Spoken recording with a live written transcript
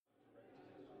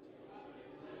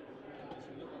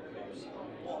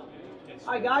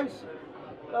Hi guys,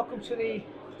 welcome to the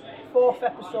fourth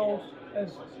episode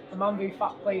of the Man v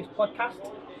Fat Players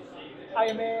podcast. I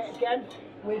am here again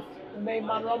with the main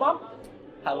man Roman.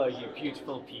 Hello, you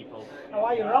beautiful people. How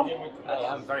are you, Rom? I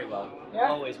am very well. Yeah?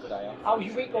 Always good, I am. How's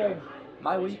your week going?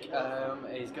 My week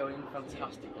is going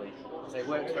fantastically. I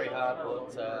work's very hard,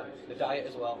 but the diet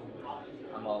as well.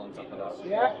 I'm all on top of that.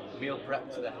 Yeah? Meal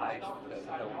prep to the highest.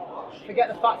 Forget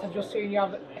the fact I've just seen you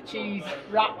have a cheese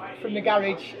wrap from the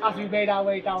garage as we made our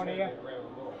way down here.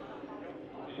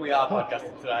 We are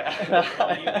podcasting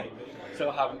tonight. So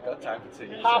I haven't got time for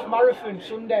tea. Half marathon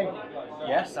Sunday.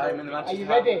 Yes, I'm in the Manchester. Are you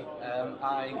ready?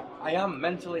 I am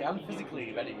mentally and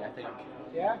physically ready, I think.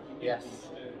 Yeah? Yes.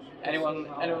 Anyone,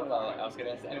 well, I was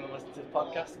going to say, anyone listening to the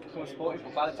podcast can come and support it,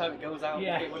 but by the time it goes out,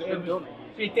 it would have been done.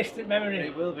 Be a distant memory.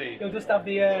 It will be. You'll just have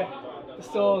the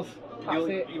stores. That's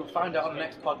it. You'll find out on the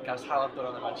next podcast how I've done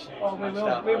on the match. Oh,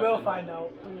 we will find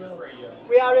out. We will.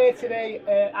 We are here today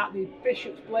at the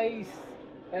Bishop's Blaze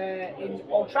in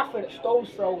Old Trafford at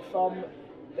Stone's Throw from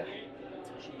the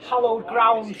hallowed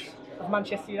grounds of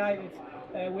Manchester United.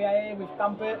 We are here with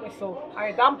Dan Birtwhistle.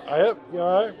 Hiya, Dan. Hiya, you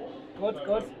alright?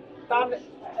 Good. Dan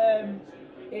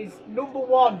is number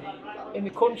one in the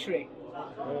country.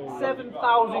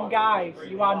 7,000 guys,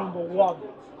 you are number one.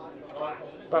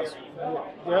 That's,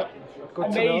 yeah, good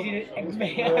Amazing, to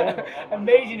know.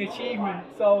 amazing achievement.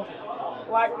 So,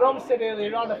 like Ron said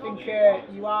earlier on, I think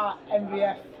you are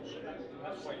MVF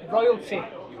royalty.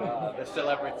 You are the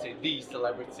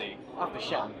celebrity. After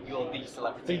Shan, you're the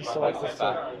celebrity. The celebrity.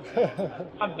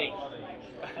 And me.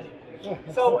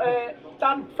 So,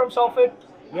 Dan from Salford,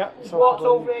 Yeah, you so walked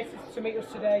over here to meet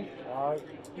us today. Alright,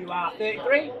 You are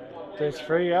 33,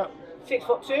 33, yeah,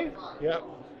 6'2", yeah.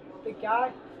 big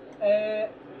guy,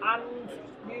 and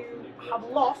you have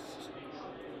lost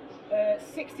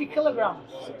 60 kilograms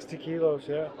 60 kilos,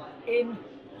 yeah. in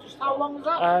just how long was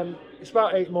that? It's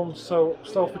about 8 months, so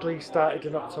Salford League started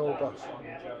in October.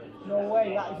 No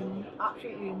way, that is an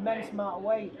absolutely immense amount of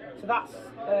weight. So that's,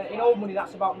 in old money,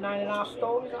 that's about 9.5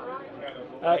 stone, is that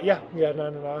right? Yeah,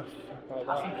 9.5.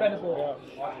 That's incredible.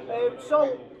 Yeah.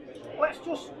 So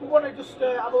we want to just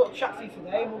have a little chat to you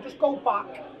today, and we'll just go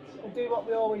back. We'll do what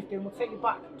we always do. We'll take you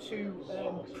back to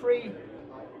pre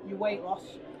your weight loss.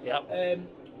 Yep. And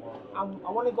I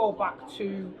want to go back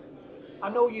to. I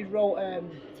know you wrote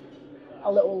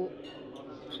a little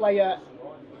player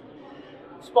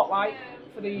spotlight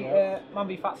for the Man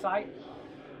v Fat site,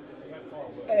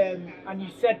 and you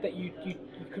said that you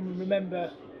can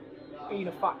remember being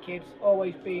a fat kid,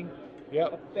 always being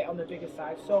a bit on the bigger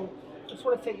side. So I just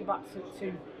want to take you back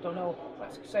to don't know,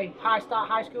 let's say high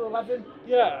school 11.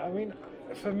 Yeah, I mean,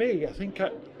 for me, I think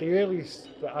the earliest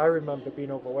that I remember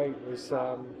being overweight was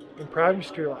in primary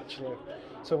school, actually.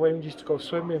 So when we used to go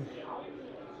swimming,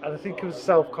 and I think I was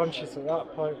self-conscious at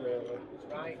that point, really.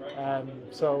 Right.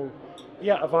 So,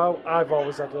 yeah, I've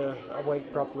always had a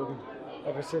weight problem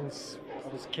ever since I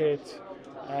was a kid.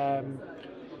 I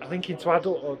think into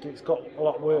adulthood it's got a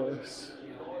lot worse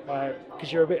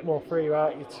because you're a bit more free,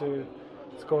 aren't you, to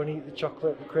go and eat the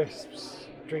chocolate, the crisps,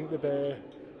 drink the beer,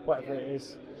 whatever it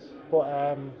is. But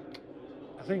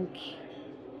I think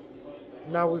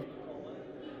now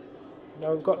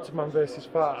we've got to Man vs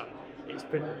Fat.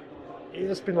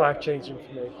 It's been life changing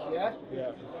for me. Yeah.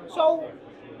 Yeah. So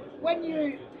when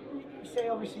you say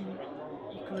obviously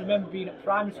you can remember being at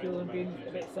primary school and being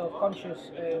a bit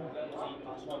self-conscious,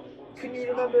 can you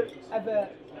remember ever,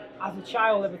 as a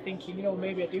child, ever thinking,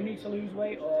 maybe I do need to lose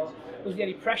weight, or was there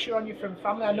any pressure on you from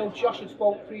family? I know Josh had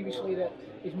spoke previously that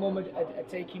his mum had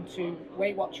taken to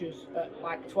Weight Watchers at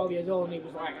like 12 years old, and he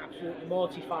was like absolutely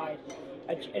mortified.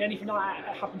 Had anything like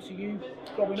that happened to you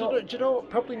growing up? Do you know what?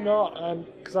 Probably not,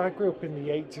 because I grew up in the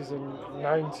 80s and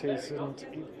 90s, and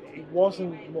it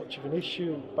wasn't much of an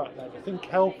issue back then. I think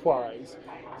health-wise,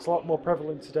 it's a lot more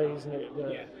prevalent today, isn't it?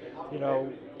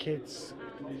 Kids,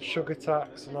 sugar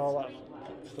tax and all that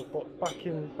stuff. But back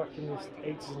in the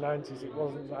 80s and 90s, it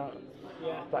wasn't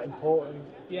that important.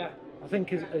 Yeah. I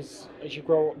think as you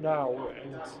grow up now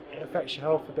and it affects your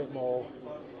health a bit more,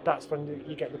 that's when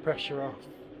you get the pressure off.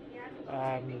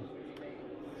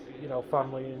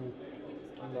 Family and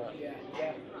that.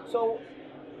 Yeah. So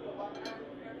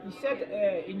you said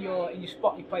in your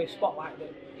spot you play a spotlight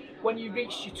that when you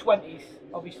reached your 20s,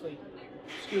 obviously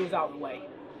school's out of the way.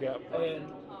 Yeah.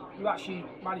 You actually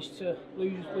managed to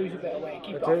lose a bit of weight,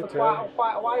 keep it I off for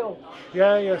quite a while.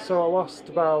 Yeah. So I lost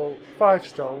about 5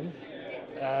 stone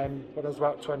when I was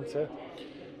about 20.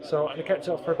 So I kept it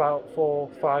up for about 4 or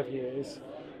 5 years.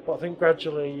 But I think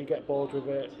gradually you get bored with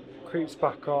it, creeps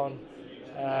back on.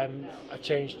 I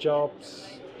changed jobs,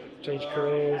 changed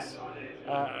careers,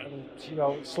 and you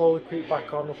know, slowly creep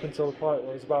back on up until the point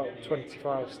where I was about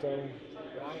 25 stone.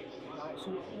 Right.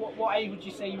 So what age would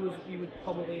you say you would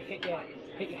probably hit your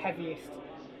heaviest?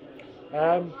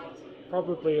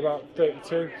 Probably about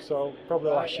 32, so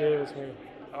probably last yeah. year was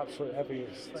my absolute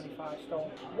heaviest. 25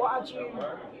 stone. What had you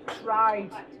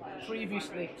tried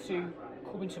previously to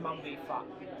come into Man v Fat?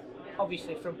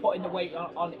 Obviously, from putting the weight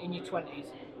on in your 20s,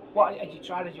 what had you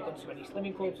tried? Had you gone to any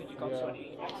slimming clubs? Had you gone to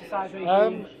any exercise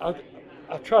regimes?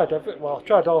 I tried I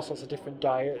tried all sorts of different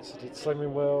diets. I did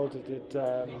Slimming World, I did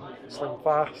Slim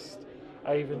Fast.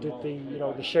 I even did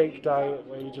the shake diet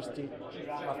where you just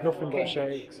have nothing but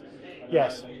shakes.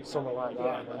 Yes, something like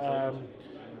that.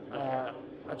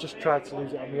 I just tried to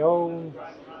lose it on my own.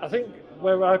 I think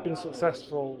where I've been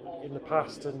successful in the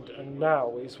past and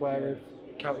now is where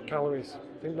I've counted calories.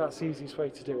 I think that's the easiest way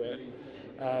to do it.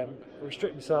 I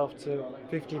restrict myself to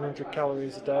 1,500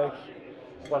 calories a day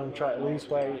when I'm trying to lose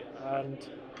weight, and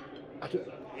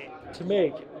to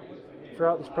me,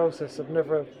 throughout this process, I've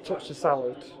never touched a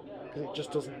salad because it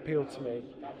just doesn't appeal to me.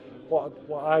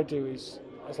 What I do is,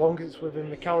 as long as it's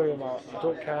within the calorie amount, I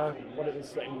don't care what it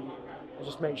is that I eat. I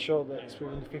just make sure that it's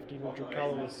within the 1,500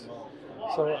 calories.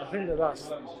 So I think that's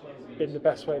been the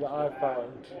best way that I've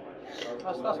found.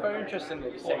 That's very interesting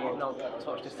that you say you've not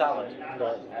touched a salad.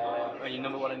 Right. When you're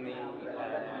number one in the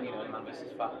Man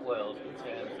vs Fat world in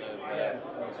terms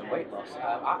of weight loss.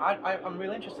 I'm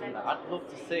really interested in that. I'd love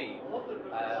to see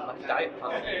like a diet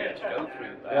plan that you go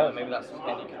through. Maybe that's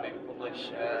something you can maybe publish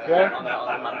on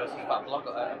the Man vs Fat blog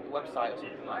website or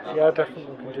something like that. Yeah,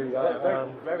 definitely can do that. I'd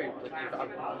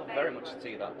love very much to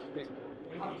see that.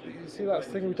 You see, that's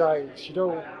the thing with diets. You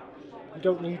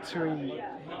don't need to eat.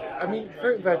 I mean,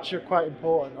 fruit and veg are quite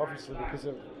important, obviously, because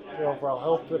of the overall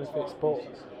health benefits. But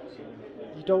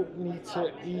you don't need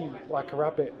to eat like a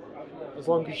rabbit, as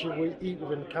long as you eat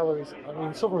within the calories. I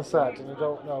mean, someone said, and I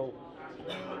don't know.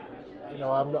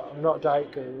 I'm not a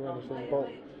diet guru or anything, but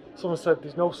someone said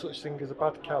there's no such thing as a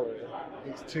bad calorie.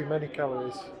 It's too many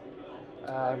calories.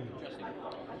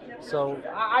 So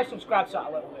I subscribe to that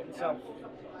a little bit myself.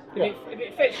 yeah, If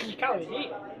it fits in your calories, eat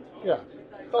it. yeah.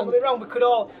 Don't get me wrong, we could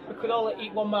all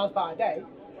eat 1 mile by a day,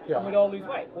 Yeah. and we'd all lose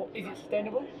weight. Well, is it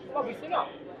sustainable? Obviously not.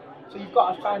 So you've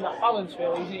got to find that balance,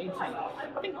 really. Isn't it?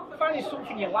 I think finding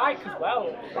something you like as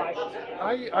well. Like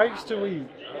I used to eat.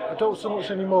 I don't so much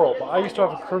anymore, but I used to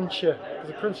have a cruncher because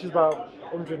a cruncher is about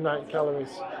 190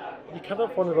 calories. You can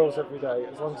have one of those every day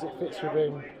as long as it fits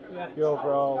within your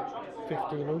overall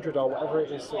 1,500 or whatever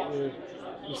it is that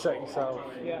you set yourself.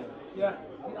 Yeah.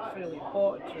 I think that's really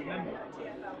important to remember.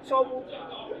 So,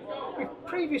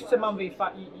 previous to Man v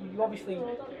Fat, you obviously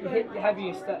hit your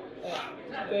heaviest at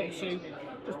 32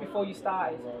 just before you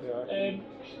started. Yeah.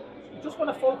 Just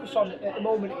want to focus on at the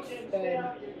moment it's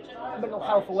Mental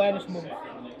Health Awareness Month.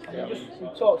 And we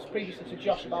talked previously to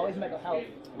Josh about his mental health.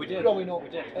 We did. Growing up. We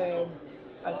did.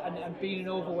 And being an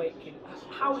overweight kid.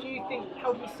 How do you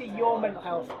see your mental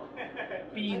health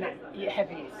being at your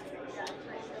heaviest?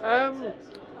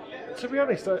 To be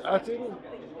honest, I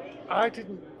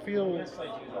didn't feel,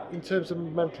 in terms of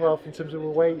mental health, in terms of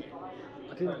weight,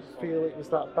 I didn't feel it was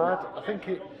that bad.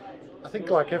 I think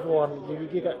like everyone,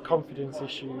 you get confidence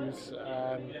issues,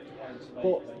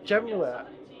 but generally,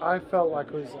 I felt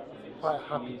like I was quite a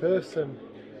happy person.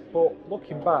 But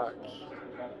looking back,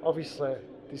 obviously,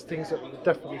 there's things that will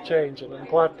definitely change, and I'm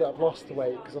glad that I've lost the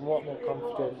weight because I'm a lot more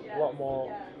confident, a lot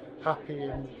more happy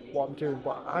in what I'm doing.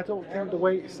 But I don't think the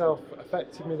weight itself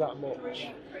affected me that much.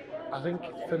 I think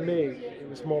for me, it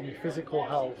was more my physical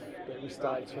health that was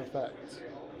starting to affect.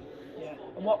 Yeah.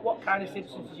 And what kind of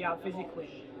symptoms did you have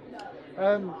physically?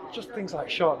 Just things like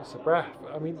shortness of breath.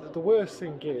 I mean, the worst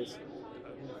thing is,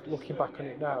 looking back on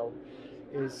it now,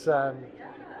 is trying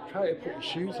to put your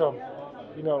shoes on.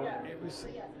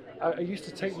 I used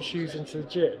to take my shoes into the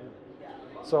gym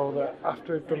so that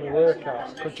after I'd done the workout,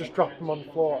 I could just drop them on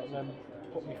the floor and then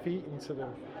put my feet into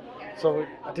them. So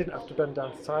I didn't have to bend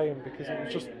down to tie them because it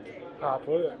was just hard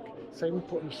work. Same with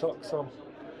putting socks on.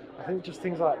 I think just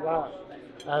things like that.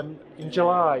 In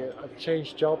July, I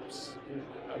changed jobs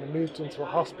and I moved into a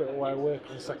hospital where I work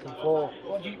on the second floor.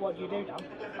 What do you do, Dan?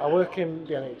 I work in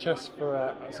the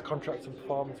NHS as a contract and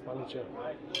performance manager.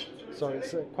 So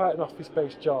it's quite an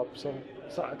office-based job, so I'm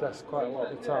sat at a desk quite a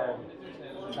lot of the time.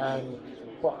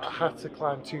 But I had to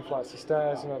climb 2 flights of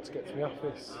stairs in order to get to the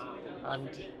office. And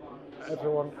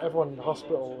everyone in the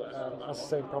hospital has the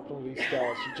same problem with these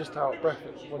stairs. You're just out of breath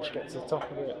once you get to the top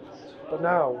of it. But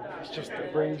now it's just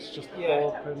a breeze, just go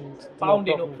up and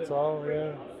bounding no problem up at all.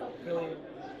 Yeah. Brilliant.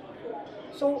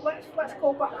 So let's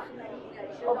go back.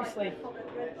 Obviously,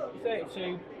 you're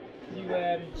 32.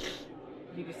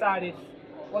 You decided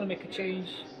want to make a change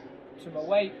to my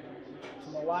weight, to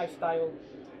my lifestyle.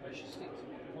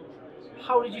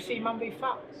 How did you see Man v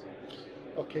Fat?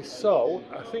 Okay, so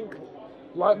I think,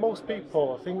 like most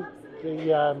people, I think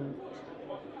the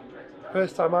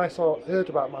first time I heard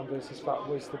about Man vs Fat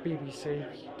was the BBC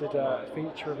did a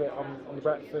feature of it on the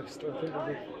Breakfast, and I think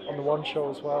they did on the One Show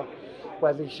as well,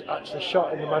 where they actually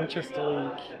shot in the Manchester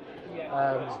League.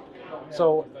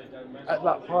 So at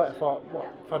that point I thought, what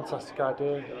a fantastic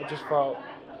idea. I just thought,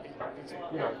 it's,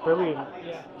 brilliant.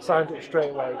 Signed up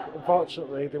straight away.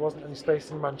 Unfortunately, there wasn't any space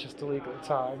in the Manchester League at the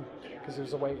time because there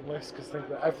was a waiting list, because I think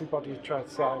that everybody had tried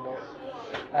to sign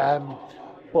up.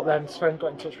 But then Sven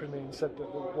got in touch with me and said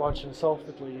that they're launching the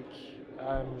Salford League.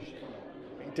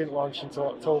 It didn't launch until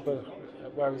October,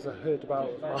 whereas I heard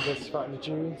about Man vs Fat in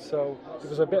June, so there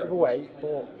was a bit of a wait,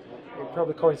 but it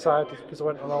probably coincided because I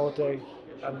went on holiday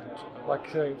and, like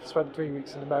I say, spent 3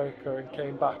 weeks in America and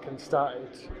came back and started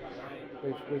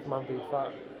with Man v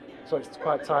Fat. So it's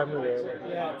quite timely, really.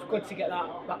 Yeah, it's good to get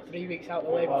that 3 weeks out of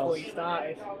the way before you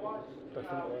started.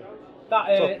 Definitely. So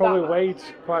I probably weighed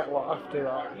quite a lot after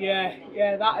that.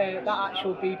 Yeah, that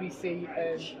actual BBC,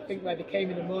 I think where they came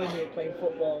in the morning, they were playing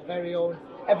football, very own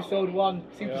episode 1,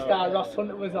 superstar Ross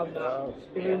Hunter was on that,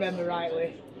 if you remember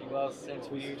rightly. He was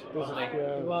interviewed, wasn't he?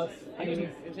 He was. He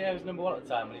was number 1 at the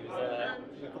time, and he was.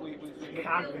 We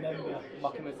can't remember.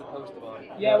 Mock him as the poster boy.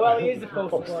 Yeah, well, he is the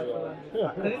poster boy for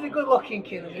them. But he's a good-looking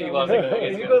kid. He is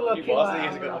a good-looking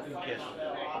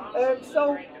kid.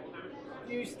 So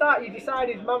you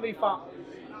decided Man v Fat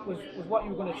was what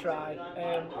you were going to try.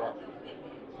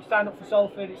 You signed up for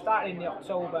Salford. It started in the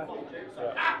October.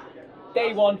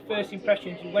 Day one, first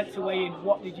impressions. You went to weigh in.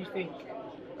 What did you think?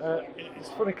 It's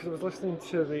funny because I was listening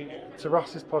to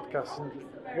Ross's podcast, and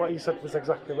what he said was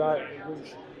exactly right.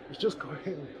 It's just going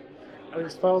in, and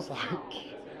it smells like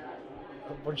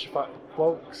a bunch of fat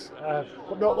blokes.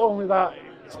 But not only that,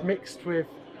 it's mixed with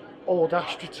old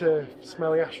astroturf,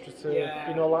 smelly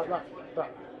astroturf. Like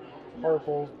that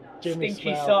horrible gym stinky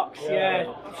smell. Socks,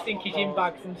 stinky gym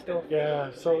bags and stuff.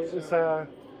 Yeah, so it was. I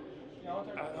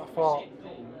thought.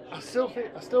 I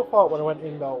still thought when I went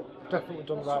in though, definitely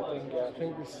done the right thing. Yeah. I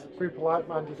think this group of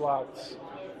like-minded lads,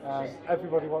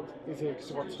 everybody is here because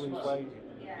they want to lose weight,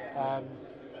 and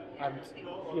I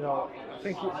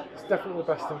think it's definitely the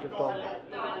best thing I've done.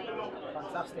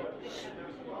 Fantastic.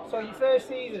 So your first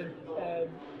season,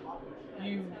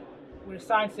 you were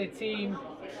assigned to the team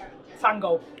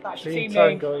Tango. That's your team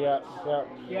Tango, name.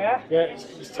 Yeah. Yeah,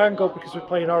 it's Tango because we're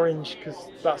playing orange, because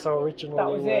that's our original.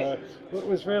 That was it. It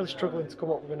was really struggling to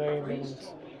come up with a name, and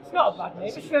it's not a bad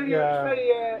name. It's very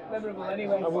memorable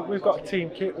anyway. And we've got a team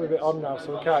kit with it on now,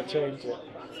 so we can't change it.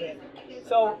 That's it.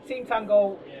 So Team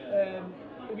Tango,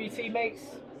 who are your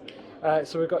teammates?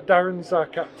 So we've got Darren's our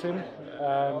captain,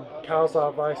 Carl's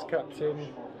our vice captain.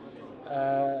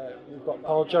 We've got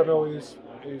Paul Jono,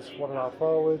 who's one of our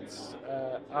forwards.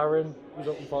 Aaron, who's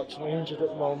unfortunately injured at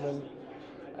the moment.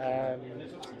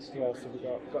 Who else have we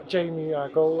got? We've got Jamie, our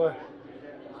goalie.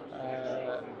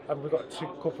 And we've got a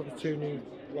couple of the two new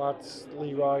lads,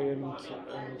 Leroy and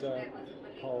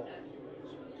Paul.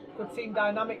 Good team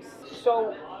dynamics.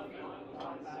 So,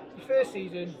 your first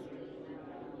season,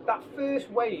 that first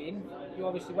weigh-in, you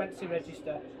obviously went to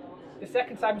register. The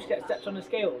second time you get stepped on the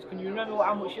scales, can you remember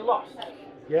how much you lost?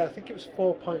 Yeah, I think it was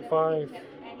 4.5.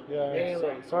 Yeah,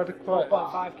 really? So I had quite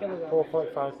 4.5 kilograms.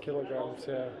 4.5 kilograms.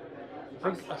 Yeah.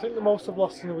 I think the most I've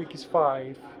lost in a week is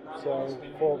 5. So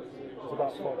 4 was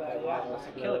about 4. That's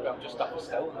a kilogram just off a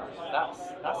stone.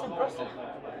 That's impressive.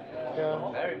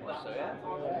 Yeah. Very much so.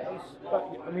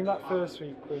 Yeah. That first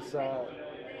week was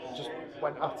just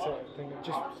went at it. I think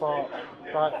just thought,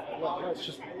 right, let's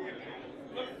just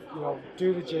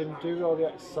do the gym, do all the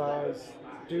exercise,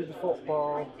 do the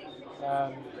football.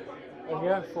 And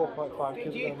yeah,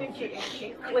 4.5. Do you think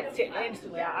it clicked it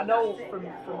instantly? I know from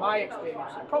my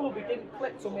experience, it probably didn't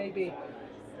click till maybe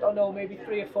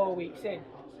 3 or 4 weeks in.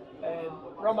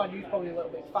 Roman, you was probably a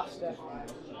little bit faster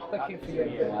clicking for you.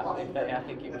 Yeah, I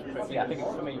think it was pretty. I think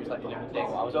for me it was like a different thing.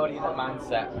 I was already in that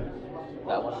mindset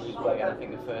that I want to lose weight, and I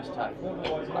think the first time,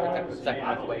 like the second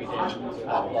week weighed in, I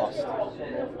lost.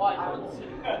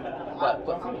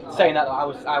 But saying that,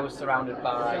 I was surrounded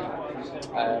by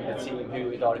the team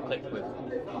who had already clicked with.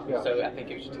 Yeah. So I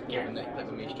think it was just a given that it clicked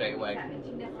with me straight away.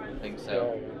 I think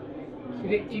so. Do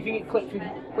you think it clicked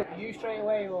with you straight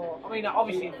away, or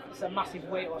obviously it's a massive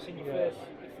weight loss in your first week.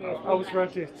 I was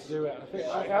ready to do it.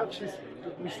 I think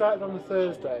we started on the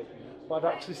Thursday, but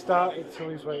I'd actually started to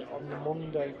lose weight on the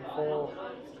Monday before,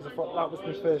 because I thought that was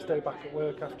my first day back at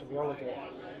work after the holiday.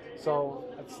 So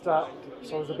I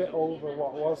was a bit over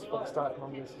what I was when I started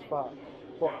on this fat.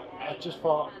 But I just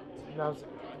thought,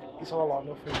 it's all or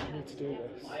nothing. You need to do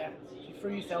this. Yeah, you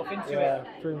threw yourself into Yeah, it.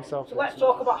 threw himself. So let's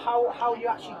talk about how you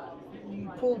actually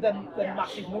you pulled them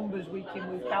massive numbers week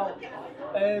in, week out.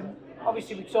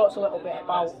 Obviously, we talked a little bit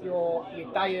about your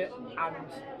diet, and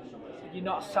you're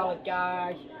not a salad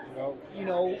guy. No. You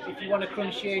know, if you want to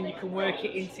crunch in, you can work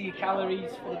it into your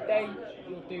calories for the day.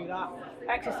 You'll do that.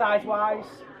 Exercise-wise,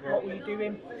 what were you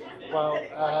doing? Well,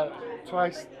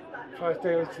 twice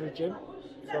daily to the gym.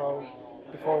 So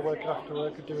before work and after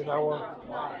work, I do an hour.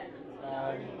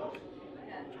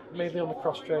 Mainly on the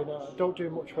cross trainer. I don't do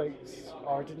much weights,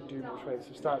 or I didn't do much weights.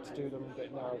 I've started to do them a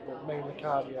bit now, but mainly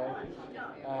cardio.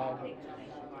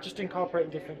 Just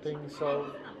incorporating different things.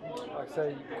 So, like I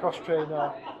say, cross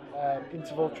trainer,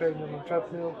 interval training on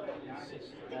treadmill,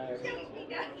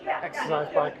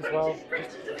 exercise bike as well.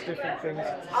 Just different things.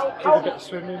 Do a bit of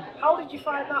swimming. How did you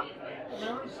find that?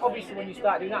 Obviously, when you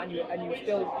started doing that, and you were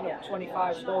still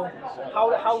 25 stone.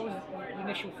 How was the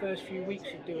initial first few weeks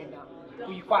of doing that?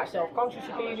 Were you quite self-conscious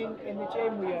of being in the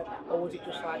gym? Or was it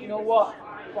just like, you know what,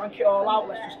 wank it all out,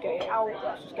 let's just get it out,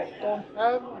 let's just get it done?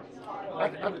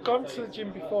 I'd gone to the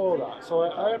gym before that, so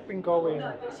I had been going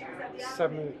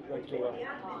semi-regular,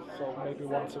 so maybe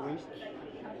once a week.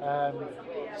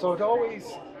 So I'd always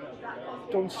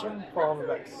done some form of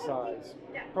exercise,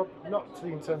 not to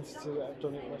the intensity that I've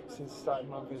done it since starting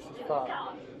Man vs Fat,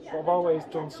 but I've always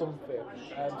done something.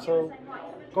 So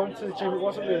going to the gym, it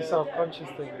wasn't really a self-conscious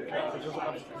thing, because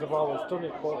I've always done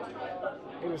it, but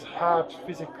it was hard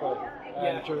physically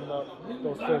during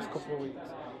those first couple of weeks.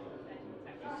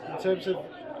 In terms of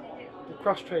the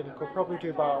cross training, could probably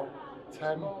do about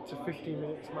 10 to 15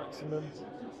 minutes maximum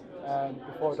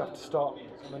before I'd have to stop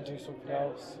and then do something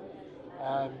else.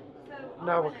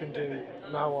 Now I can do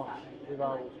an hour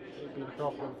without it being a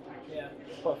problem. Yeah.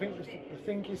 But I think the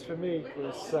thing is for me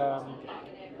was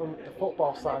on the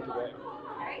football side of it.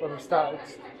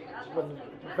 When the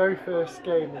very first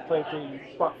game we played the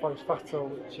Black Forest Fatto,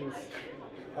 which is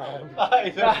that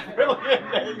is a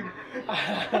brilliant name.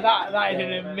 that is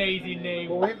an amazing name.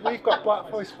 Well, we've got Black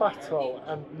Forest Fatto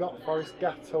and not Forest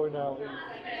Gatto in our league,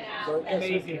 so it gets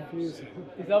a bit confusing.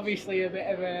 There's obviously a bit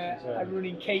of a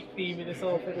running cake theme in the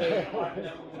Salford League.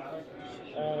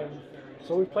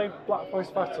 So we played Black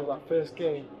Forest Fatto that first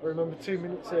game. I remember 2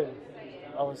 minutes in,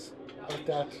 I was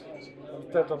dead. I was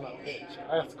dead on that pitch.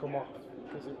 I had to come off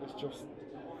because it was just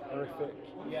horrific.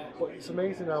 Yeah. But it's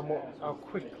amazing how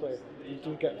quickly you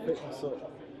do get fitness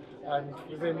up. And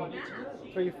within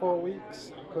 3 or 4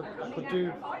 weeks, I could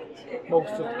do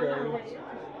most of the game.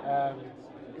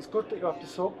 It's good that you have the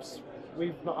subs.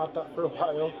 We've not had that for a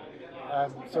while.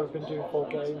 So we've been doing full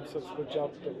games, so it's a good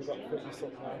job that we've got fitness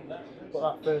up now. But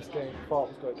that first game, I thought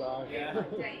was going to die. Yeah.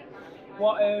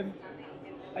 What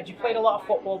had you played a lot of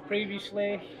football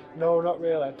previously? No, not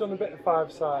really. I've done a bit of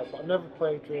five-side, but I've never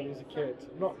played really as a kid.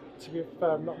 To be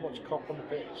fair, not much cop on the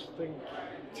pitch. I think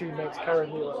teammates carry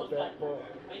me a little bit, but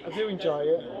I do enjoy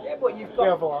it. Yeah, but you've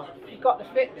got the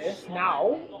fitness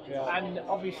now, and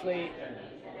obviously,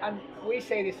 and we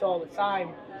say this all the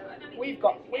time. We've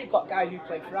got guys who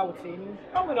play for our team who are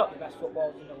probably not the best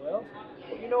footballers in the world,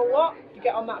 but you know what? You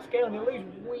get on that scale and you lose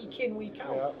week in, week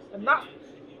out, and that's,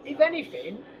 if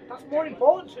anything, that's more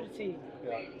important to the team.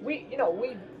 Yeah.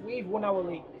 We've won our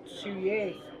league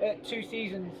 2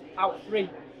 seasons out of 3,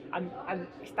 and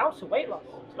it's down to weight loss.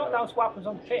 It's not down to what happens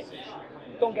on the pitch.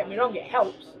 Don't get me wrong, it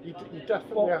helps. You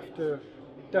definitely have to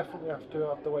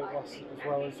have the weight loss as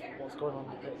well as what's going on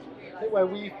the pitch. I think where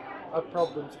we've had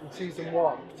problems in season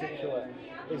 1 particularly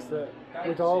is that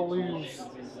we'd all lose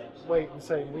weight in the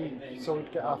same week, so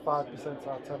we'd get our 5%,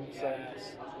 our 10%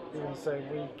 in the same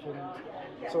week, and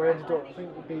so we ended up, I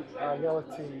think we beat our yellow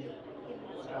team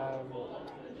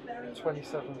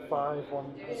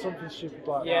 27-5 something stupid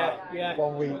like that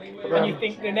 1 week. And you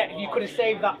think you could have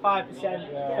saved that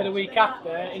 5% for the week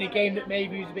after in a game that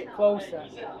maybe was a bit closer.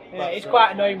 It's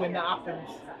quite annoying when that happens.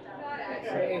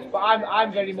 It is, but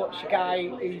I'm very much a guy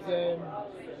who's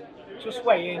just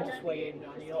weigh in.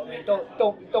 You know what I mean?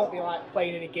 Don't be like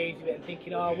playing any games with it and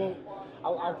thinking, oh well,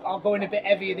 I'll go in a bit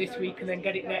heavier this week and then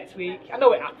get it next week. I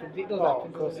know it happens. It does happen.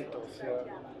 Of course it does. Yeah.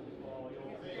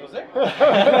 Does it?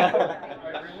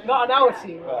 Not on our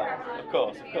team. Of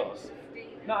course.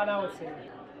 Not on our team.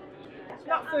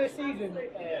 That first season,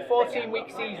 14-week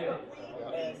season,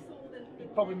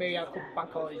 probably maybe had a couple of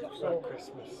bank holidays off. So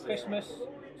Christmas.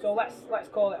 So let's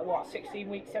call it a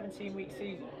 16-week, 17-week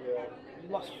season. Yeah. You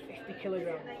lost 50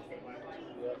 kilograms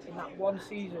in that one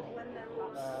season.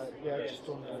 Just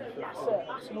under.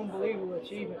 That's an unbelievable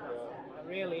achievement. It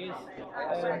really is.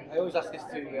 I always ask this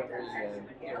to every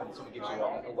when someone gives you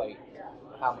a weight,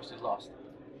 how much is lost.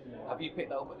 Have you picked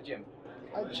that up at the gym?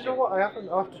 Do you know what? I haven't.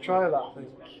 I'll have to try that. I think.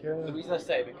 The reason I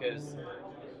say because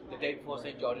the day before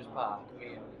St George's Park,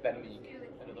 me and Ben Meek,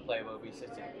 another player of OB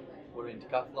City, were in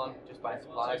Decathlon just buying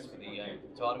supplies for the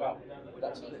tournament. We'd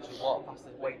actually literally walked past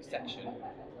the weight section,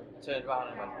 turned around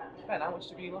and went, Ben, how much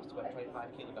have you lost? About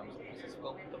 25 kilograms. This is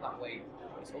full of that weight.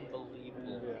 It's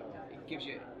unbelievable. It gives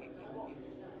you,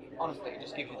 honestly, it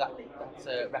just gives you that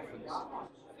reference of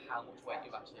how much weight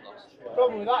you've actually lost. The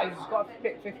problem with that is it's got to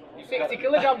fit 60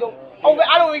 kilograms up. Oh, but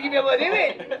I don't think you'll be able to do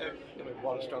it.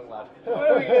 What a strong lad. I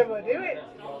don't think you'll be able to do it.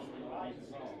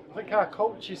 I think our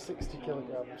coach is 60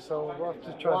 kilograms, so we'll have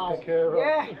to try and pick her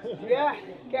up. Yeah.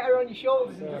 Get her on your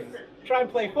shoulders and just try and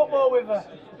play football with her.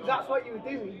 That's what you were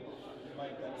doing.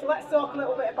 So let's talk a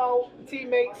little bit about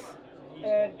teammates,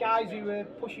 guys who were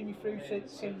pushing you through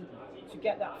to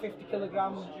get that 50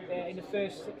 kilograms in the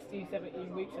first 16,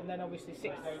 17 weeks, and then obviously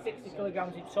 60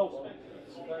 kilograms in total.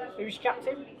 Who's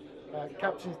captain?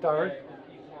 Captain's Darren.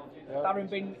 Yeah. Darren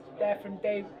been there from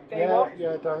day one? one?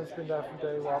 Yeah, Darren's been there from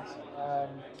day one.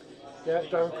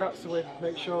 Darren cracks the whip,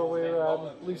 make sure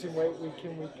we're losing weight week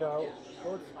in, week out.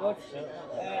 Good.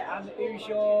 Yeah. And who's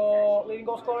your leading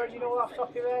goal scorer? Do you know off the top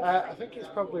of your head? I think it's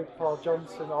probably Paul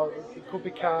Johnson, or it could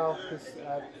be Carl, because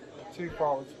two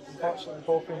forwards, unfortunately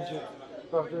both injured.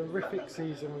 We've had a horrific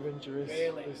season with injuries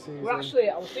this season. Well, actually,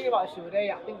 I was thinking about this the other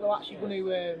day. I think we're actually going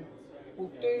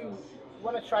to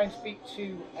want to try and speak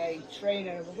to a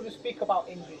trainer, and we're going to speak about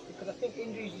injuries, because I think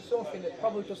injuries is something that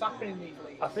probably does happen in these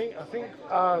leagues. I think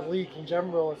our league in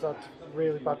general has had a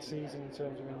really bad season in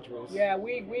terms of injuries. Yeah,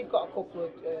 we've got a couple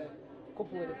of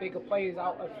the bigger players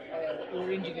out of who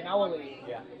are injured in our league.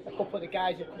 Yeah. A couple of the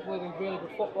really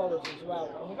good footballers as well,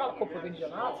 and we've got a couple of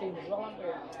injured on our team as well, haven't we?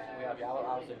 We have. Yeah,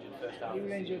 I was injured first half. You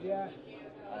were injured, yeah.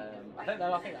 I think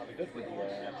that'll be good with the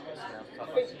I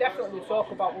think definitely we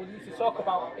need to talk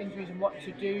about injuries and what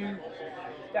to do.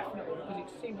 Definitely, because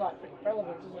it seems like pretty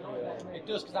relevant, doesn't it? It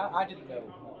does, because I didn't know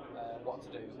what to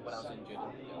do when I was injured.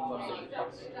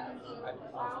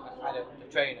 I had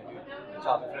a trainer who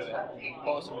taught me through it,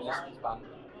 bought some resistance band,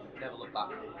 never looked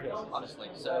back, honestly.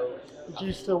 So. Did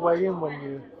you still weigh in when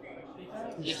you?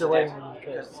 Because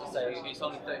I say it's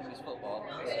only 30 minutes football,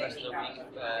 it's the rest of the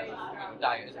week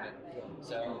diet, isn't it?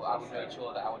 So I would make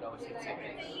sure that I would always hit it.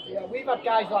 Yeah, we've had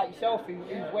guys like yourself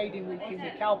who've weighed in week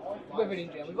out with an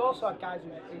injury. We've also had guys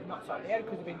who've knocked out the head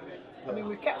because of injury. I mean,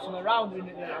 we've kept some around in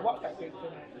our watchback group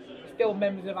and still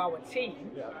members of our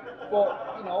team,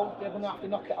 but they're going to have to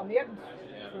knock it on the head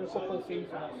for a couple of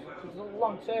seasons. It's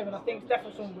long term, and I think it's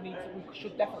definitely something we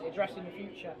should definitely address in the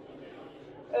future.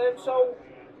 So.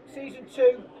 Season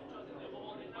 2,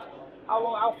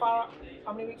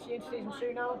 how many weeks are you into season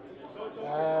 2 now?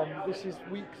 This is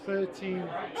week 13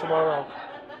 tomorrow.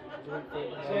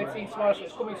 13 tomorrow, so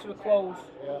it's coming to a close.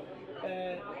 Yeah.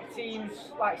 The team's,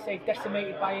 like I say,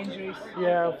 decimated by injuries.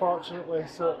 Yeah, unfortunately.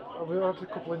 So we've had a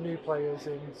couple of new players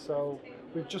in, so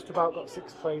we've just about got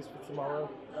 6 players for tomorrow.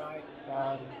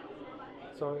 Right.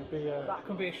 So it'll be that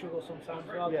can be a struggle sometimes.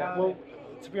 Well,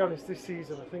 to be honest, this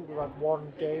season I think we've had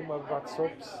one game where we've had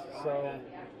subs, so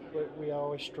we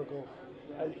always struggle.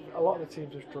 A lot of the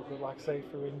teams have struggled, like I say,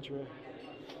 through injury.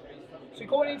 So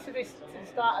going into the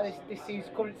start of this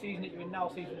season, current season that you're in now,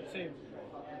 season 2,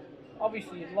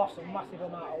 obviously you've lost a massive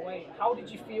amount of weight. How did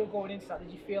you feel going into that?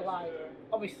 Did you feel like,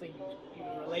 obviously you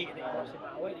were related that you lost a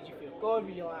amount of weight, did you feel good?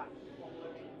 Were you like,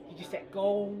 did you set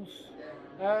goals?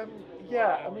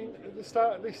 Yeah, I mean, at the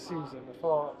start of this season I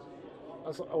thought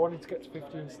I wanted to get to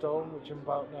 15 stone, which I'm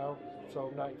about now,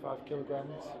 so 95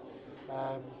 kilograms.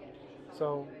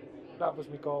 So that was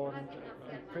my goal, and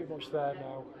I'm pretty much there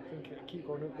now. I think I keep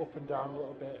going up and down a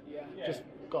little bit. Yeah. Just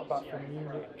got back from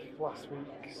Munich last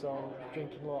week, so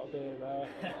drinking a lot of beer there.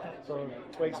 So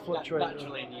weight's fluctuating.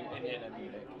 Naturally in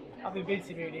Munich. Having been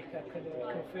to Munich, I can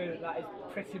confirm that is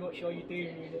pretty much all you do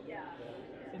in Munich.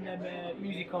 In them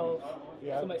music halls,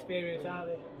 some experience, aren't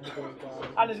they?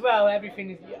 And as well, everything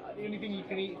is the only thing you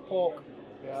can eat is pork.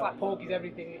 Yeah. It's like pork is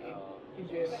everything in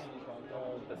Germany.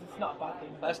 It's not a bad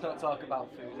thing. Let's not talk about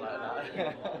food like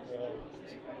that.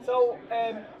 So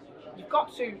you've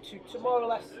got to more or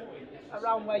less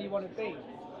around where you want to be,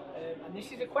 and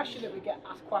this is a question that we get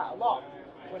asked quite a lot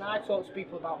when I talk to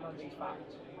people about Mandy's Fat.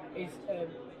 Is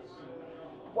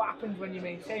what happens when you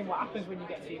maintain? What happens when you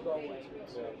get to your goal weight?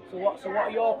 So what are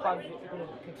your plans if you're going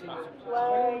to continue to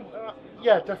play?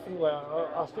 Yeah, definitely.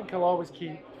 I think I'll always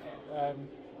keep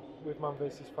with Man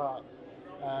vs Fat.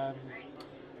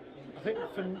 I think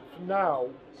for now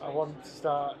I want to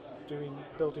start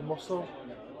building muscle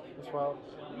as well.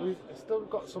 We've still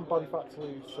got some body fat to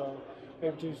lose, so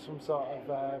maybe do some sort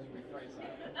of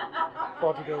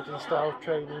bodybuilding style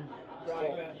training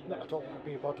Right, But I don't want to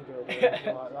be a bodybuilder or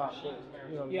anything like that.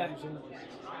 But Yeah.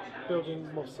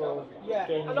 building muscle, Yeah,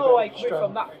 gaining I a know, bit like of with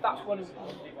from strength.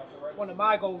 that's one of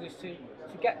my goals is to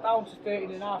get down to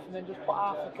 13 and a half and then just put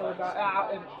half a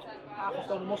kilogram, half a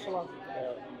stone of muscle on.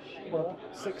 You know? Well,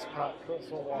 6-pack, that's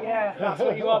what I want. Yeah, that's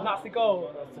what you want. That's the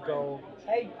goal. That's the goal.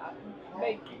 Hey,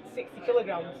 make 60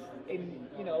 kilograms in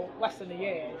less than a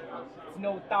year. There's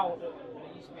no doubt that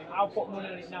I'll put money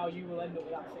on it now. You will end up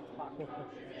with that 6-pack.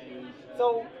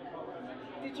 So,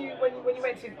 did you when you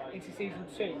went into season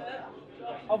 2?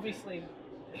 Obviously,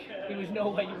 there was no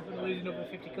way you were going to lose another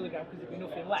 50 kilograms because there'd be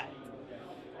nothing left.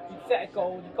 You set a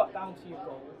goal. You got down to your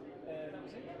goal.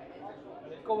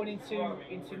 Going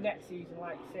into next season,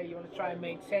 like you say, you want to try and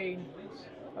maintain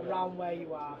around where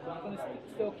you are. You're going to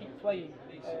still keep playing,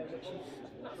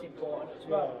 that's important as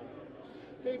well.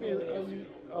 Maybe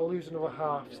I'll lose another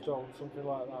half stone, something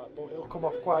like that, but it'll come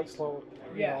off quite slow,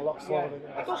 a lot slower than it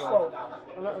has does done. slow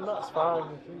down. And that's fine.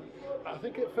 I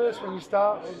think at first when you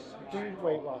start doing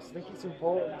weight loss, I think it's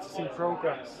important to see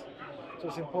progress. So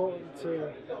it's important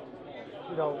to,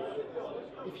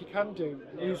 if you can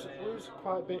lose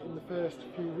quite a bit in the first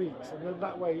few weeks, and then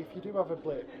that way, if you do have a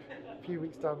blip a few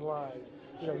weeks down the line,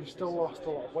 you've still lost a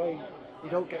lot of weight. You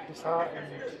don't get disheartened.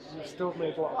 You've still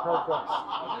made a lot of progress.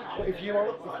 But if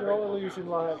you're only losing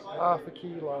like half a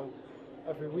kilo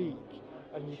every week,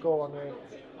 and you go on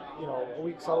a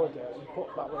week's holiday and you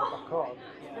put that weight back on,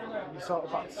 you're sort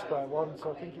of back to square one.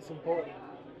 So I think it's important,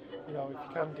 if you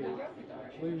can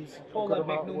lose Pull a good them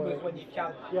big amount of numbers weight. when you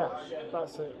can. Yeah,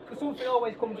 that's it. Because something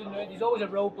always comes in there. There's always a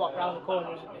roadblock around the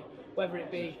corner, isn't there? Whether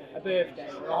it be a birthday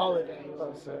or a holiday, or,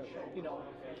 That's it.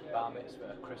 Bar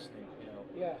mitzvah, christening,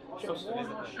 Yeah. Something,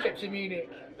 isn't it? Trips to Munich.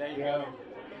 There you go.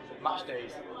 Match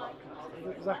days.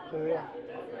 Exactly, yeah.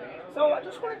 So I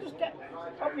just want to get,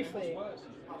 obviously,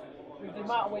 with the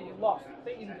amount of weight you lost, I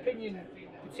think your opinion,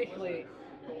 particularly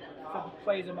for the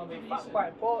players among them, that's quite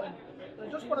important. And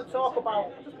I just want to talk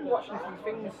about, I've just been watching a few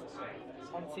things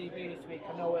on TV this week.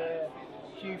 I know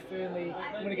Hugh Fernley,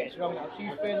 I'm going to get it wrong now,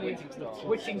 Hugh Fernley,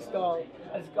 Whittingstall,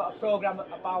 has got a programme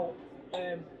about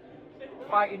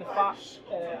fighting the fat,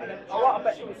 and a lot of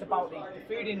it is about the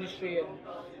food industry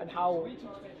and how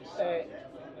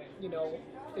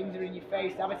things are in your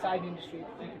face, the advertising industry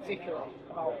in particular,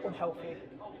 about unhealthy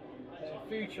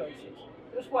food choices.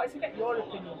 I just wanted to get your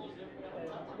opinion.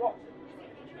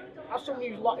 As someone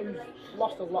who's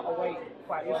lost a lot of weight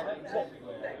quite recently,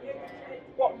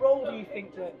 what role do you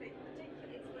think that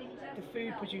the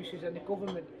food producers and the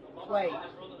government play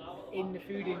in the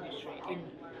food industry in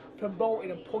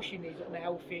promoting and pushing these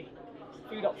unhealthy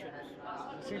food options?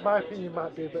 See, my opinion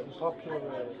might be a bit unpopular,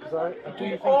 really, because I do You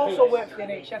think also it's- work for the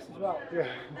NHS as well, Yeah.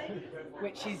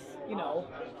 which is,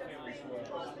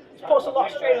 it puts a lot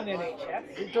of strain on the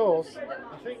NHS. It does.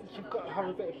 I think you've got to have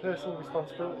a bit of personal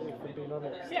responsibility, if I'm being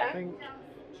honest. Yeah. I think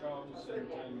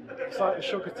it's like the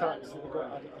sugar tax that they've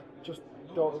got. I just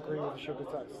don't agree with the sugar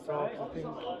tax at all. 'Cause I think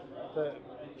that,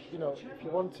 if you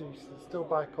want to, you can still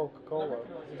buy Coca-Cola.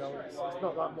 It's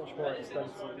not that much more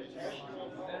expensive.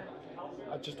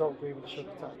 I just don't agree with the sugar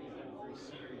tax.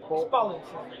 It's balanced.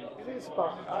 It is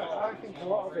about, I think a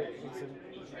lot of it is,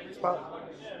 it's about,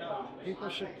 people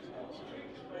should,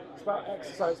 it's about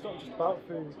exercise, it's not just about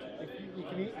food. If you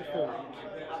can eat the food,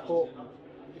 but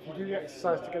if you do the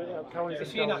exercise to get it out calories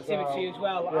It's and the calories inactivity out, as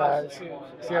well yeah, as the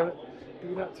food. the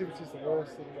inactivity is the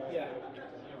worst thing. Yeah.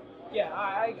 Yeah,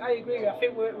 I agree. I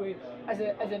think we're as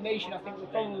a nation, I think we're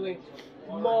probably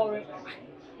more.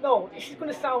 No, this is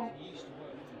going to sound.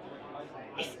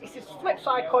 It's a flip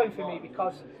side coin for me,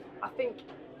 because I think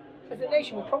as a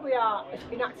nation we probably are as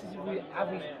inactive as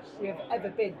we have ever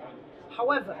been.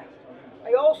 However,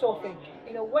 I also think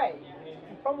in a way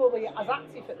we're probably as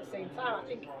active at the same time. I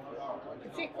think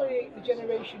particularly the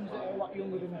generations that are a lot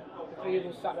younger than the three of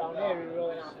us sat around here who are all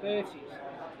in our 30s.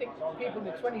 I think people in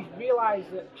their 20s realise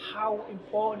that how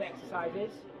important exercise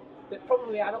is. That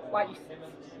probably, I don't, like you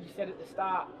said at the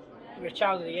start, you're a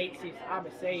child of the 80s, I'm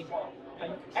the same,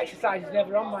 and exercise is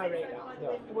never on my radar.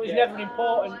 No. It was never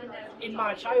important in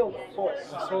my childhood. But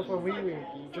I suppose when we were,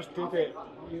 you just did it.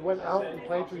 You went out and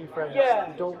played with your friends.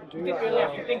 Yeah, You don't do you that didn't really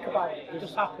have now. to think about it, it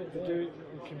just happened. You do it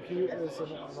with computers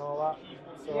and all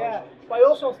that. So, Yeah, but I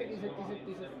also think there's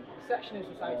a section of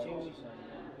society who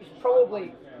is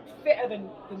probably fitter than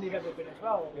they've ever been as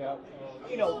well. Yeah.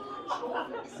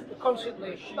 We're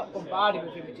constantly not bombarded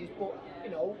with images, but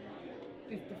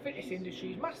the fitness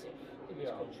industry is massive in this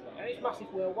country, and it's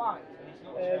massive worldwide.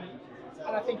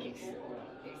 And I think it's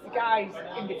the guys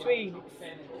in between,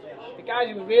 it's the guys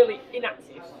who are really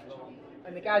inactive,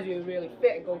 and the guys who are really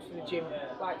fit and go to the gym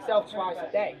like yourself twice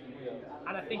a day.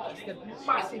 And I think it's the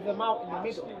massive amount in the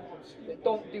middle that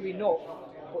don't do enough,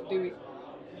 but do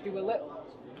a little.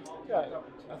 Yeah,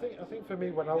 I think for me,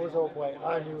 when I was overweight,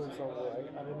 I knew I was overweight,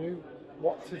 and I knew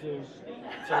what to do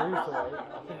to lose the weight.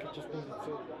 I think I just needed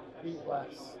to eat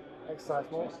less, exercise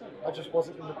more. I just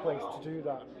wasn't in the place to do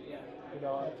that. You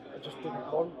know, I just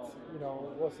didn't want. You know,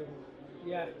 it wasn't.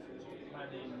 Yeah.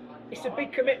 It's a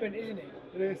big commitment, isn't it?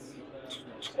 It is.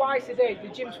 Twice a day, the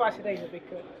gym twice a day is a big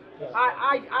commitment. Yeah.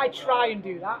 I try and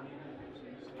do that.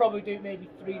 Probably do it maybe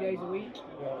 3 days a week.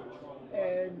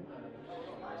 Yeah.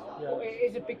 But it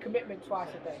is a big commitment twice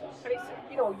a day. And it's,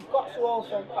 you know, you've got to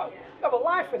also have a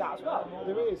life with that as well.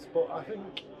 There is, but I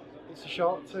think it's a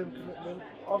short-term commitment.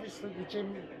 Obviously, the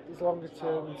gym is longer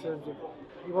term in terms of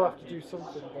you will have to do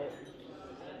something,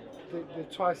 but the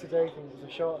twice a day thing is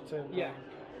a short-term thing. Yeah.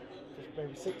 Just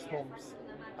maybe 6 months.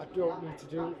 I don't need to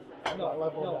do at that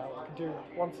level now. I can do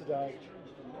once a day,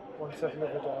 once every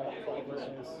other day, whatever it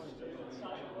is.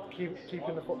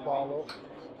 Keeping the football up.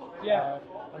 Yeah.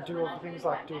 And do other things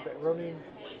like do a bit of running,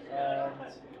 a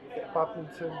bit of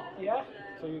badminton. Yeah.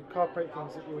 So you incorporate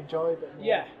things that you enjoy a bit more.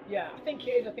 Yeah. I think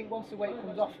it is. I think once the weight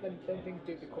comes off, then things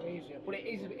do become easier. But it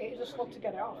is a slog to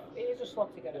get it off. It is a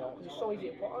slog to get it off because it's so easy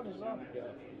to put on as well.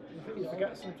 Yeah. You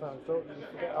forget sometimes, don't you? You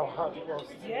forget how hard it was.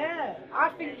 Yeah. I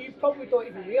think you probably don't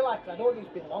even realise that. I don't think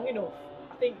it's been long enough.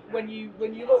 I think when you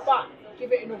look back,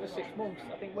 give it another 6 months.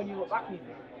 I think when you look back and you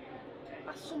think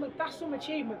that's some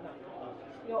achievement now.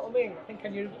 You know what I mean? I think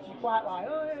you're quite like,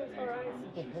 oh yeah, it's alright.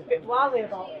 A bit blasé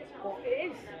about it, but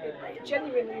it is. It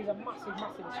genuinely is a massive,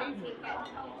 massive achievement.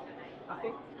 I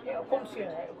think it'll come to you.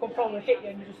 It'll probably hit you,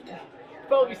 and you'll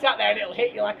probably be sat there and it'll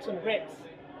hit you like some bricks.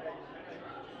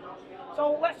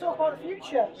 So let's talk about the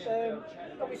future.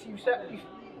 Obviously, you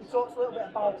talked a little bit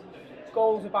about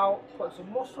goals about putting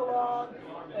some muscle on.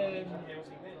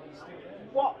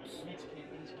 What is it?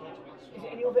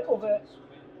 Any other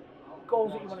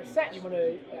goals that you want to set? You want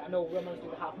to? I know Roman's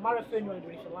doing a half marathon. You want to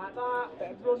do anything like that?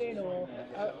 Bit of running or?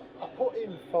 I put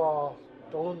in for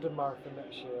the London Marathon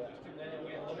next year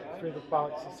through the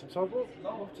bike system. So I'd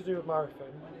love to do a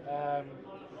marathon.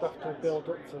 Have to build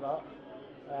up to that.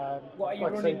 What are you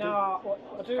running now? What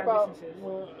I do about at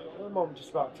the moment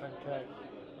just about 10k. I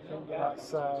think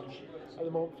that's at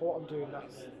the moment for what I'm doing.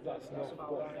 That's enough.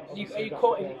 Are you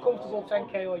comfortable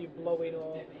 10k or are you blowing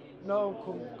or? No,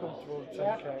 comfortable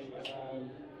 10k.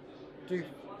 Do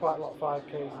quite a lot of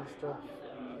 5ks and stuff.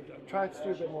 I try to do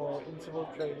a bit more interval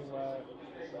training where I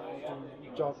do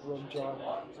jog,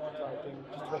 type thing,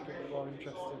 just to make it a bit more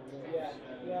interesting.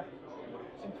 Yeah.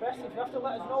 Impressive. You have to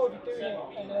let us know if you're doing it,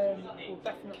 and we'll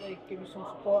definitely give you some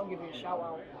support and give you a shout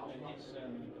out.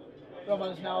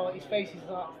 Roman's now, his face is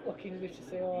like looking as if to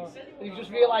say, oh, you've just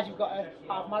realised you've got a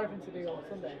half marathon to do on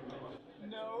Sunday.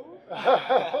 No. I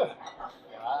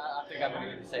think I'm going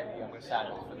to do the same thing. I'm going to sign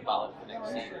up for the ballot for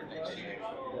next year.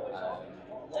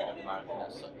 The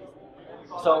marathon.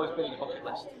 It's always been on the bucket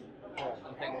list. I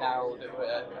think now that we're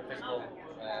at a physical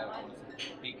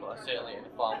people are certainly in a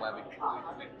form where we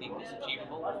think it's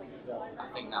achievable. I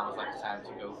think now is like the time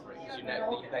to go for it because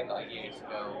you've then got a year to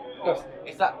go.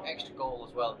 It's that extra goal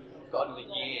as well. You've got another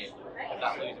year of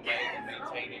that losing weight and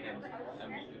maintaining and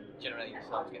generating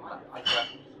yourself to get that.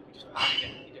 You just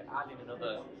add in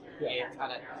another year,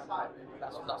 and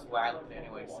that's where I look at it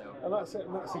anyway. So. And that's it.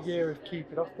 And that's a year of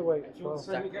keeping off the weight as well.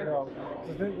 Exactly. You know,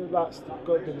 I think that's got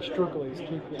to be the struggle is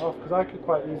keeping it off because I could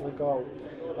quite easily go.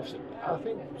 I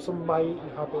think some of my eating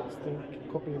habits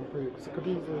could be improved because I could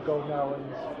easily go now and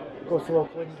go to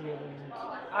local Indian and.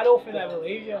 I don't think that ever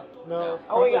leaves you. No.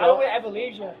 I don't think it ever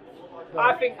leaves you. No.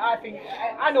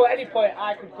 I know at any point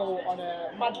I could go on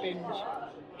a mad binge,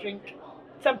 drink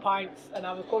 10 pints and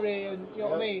have a curry and you know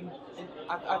what I mean.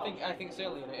 I think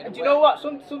certainly. And do you know what?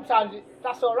 Sometimes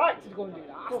that's all right to go and do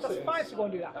that. That's fine to go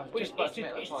and do that. But it's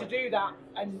to do that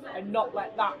and not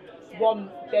let that one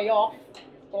day off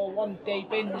or one day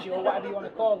binge or whatever you want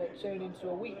to call it turn into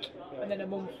a week and then a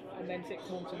month and then 6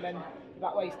 months and then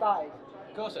that way it started.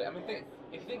 Of course, I mean, if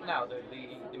you think now the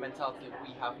mentality that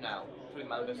we have now through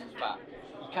Man vs Fat,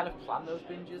 you kind of plan those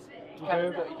binges. You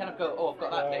kind of go, oh, I've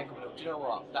got that day coming up. Do you know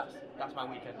what? That's my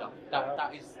weekend off.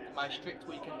 That is my strict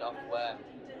weekend off where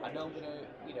I know I'm gonna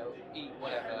eat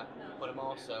whatever, but I'm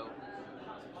also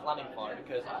planning for it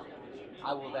because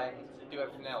I will then do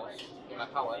everything else in my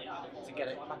power to get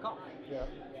it back on.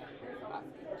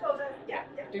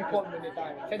 Do put them in the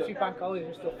diary. Tend to be bank holidays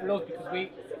and stuff for us because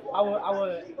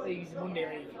our league is Monday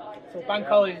league, so bank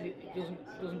holidays it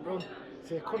doesn't run.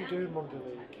 See, I couldn't do Monday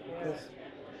league because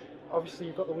obviously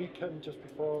you've got the weekend just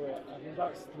before it, and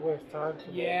that's the worst time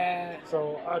for me. Yeah.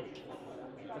 So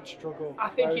would struggle. I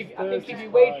think if you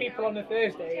fine. weighed people on the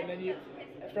Thursday and then you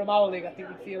from our league, I think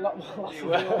we'd see a lot more losses. You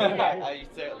will.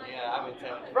 Certainly, yeah, I'm in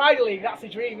town. Friday league, that's a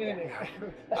dream, isn't it?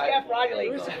 Let's get a Friday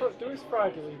league. There is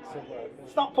Friday league somewhere.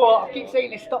 Stockport, I keep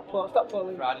saying this, Stockport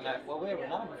league. Friday night. Well, we're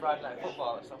now Friday night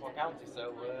football at Stockport County,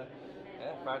 so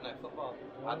yeah, Friday night football.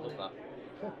 I'd love that.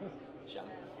 Sham.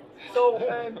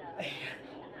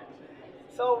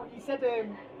 So you said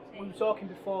we were talking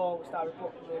before we started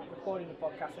recording the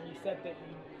podcast, and you said that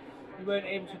you weren't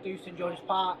able to do St George's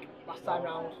Park last time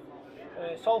round.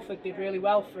 Salford did really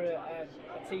well for a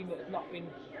team that had not been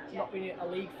in a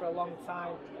league for a long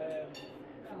time.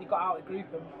 They got out of the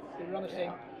group and they were on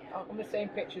the same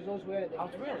pitch as us, weren't they? I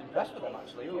was really impressed with them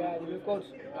actually. Yeah, they were good.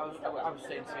 I was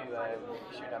saying to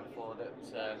Shoodown before that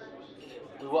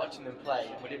we were watching them play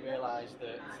and we didn't realise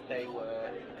that they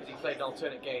were, because he played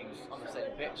alternate games on the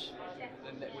same pitch,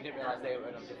 and we didn't realise they were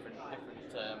on different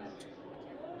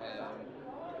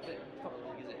is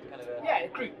it kind of a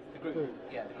group. The group.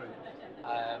 Yeah, the group.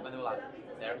 And they were like,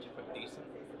 they're actually pretty decent.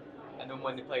 And then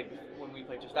when we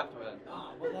played just after, we went,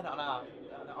 oh, well they're not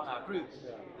on our group.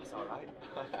 Yeah. That's all right.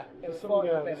 There's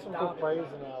some good players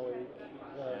in our league.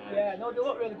 Yeah, no, they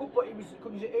look really good, but it was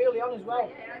early on as well.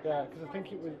 Yeah, because I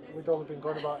think we'd only been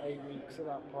going about 8 weeks at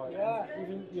that point. Yeah.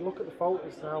 Even you look at the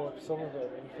photos now of some of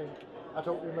it and you think, I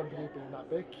don't remember you being that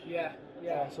big. Yeah.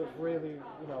 So it's really,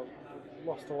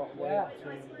 lost a lot of weight. Yeah,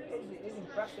 it is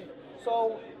impressive.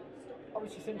 So,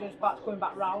 obviously St George's Park's coming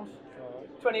back round.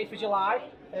 28th of July.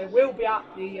 We'll be at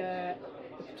the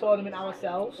tournament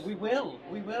ourselves. We will.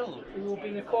 We will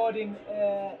be recording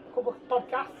a couple of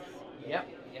podcasts. Yep.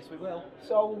 Yes, we will.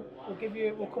 So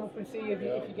we'll come up and see you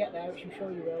if you get there, which I'm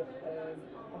sure you will.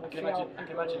 I can imagine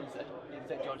in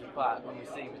St George's Park when we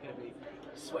see him, it's going to be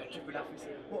sweat dripping off.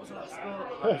 What was the last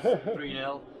score?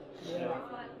 3-0.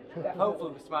 Yeah.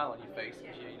 Hopefully with a smile on your face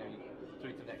because you're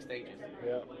through to the next stages.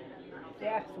 Yeah.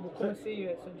 Yeah, so we'll come and see you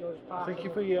at St George's Park. I think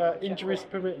if we injuries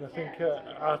permitting, I think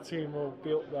our team will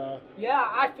be up there. Yeah,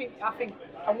 I think,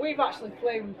 and we've actually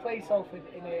played Salford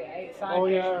in a 8-side game. Oh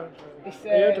yeah, I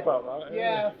heard about that.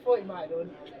 Yeah, I thought you might have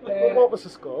done. What was the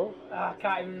score? I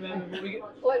can't even remember.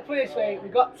 But let's put it this way, we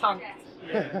got tanked.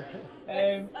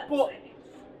 But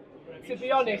to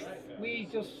be honest, we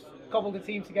just cobbled the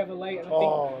team together late, and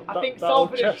I think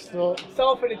Salford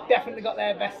had definitely got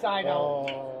their best side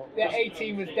out. The A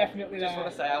team was definitely there. I just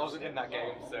want to say I wasn't in that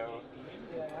game, so.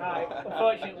 Yeah,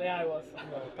 unfortunately I was.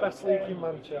 Best league in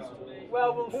Manchester.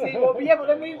 Well, we'll see. Well, but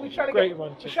then we're trying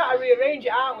to try to rearrange it,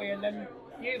 aren't we? And then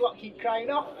you lot keep crying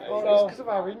off. Well, so, it's because of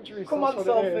our injuries. Come on,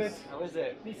 Salford. How is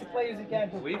it? Needs to play us again.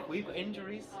 We've got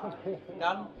injuries.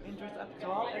 Dan, injuries to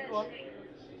all, everyone.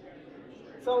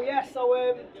 So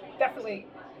definitely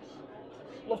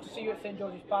love to see you at St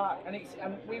George's Park, and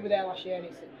we were there last year, and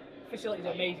facility's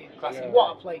amazing.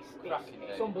 What a place!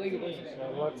 It's unbelievable, isn't it?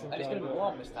 And it's going to be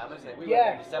warm this time, isn't it? We yeah.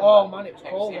 Went in December. Oh man, it was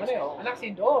cold, wasn't it? And that's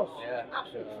indoors. Yeah.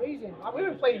 Absolutely freezing. We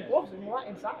were playing gloves and we were right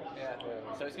inside. Yeah.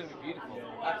 So it's going to be beautiful.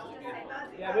 Absolutely beautiful.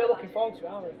 Yeah, we're looking forward to it,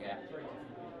 aren't we? Yeah.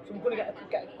 So we're going to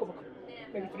get a couple,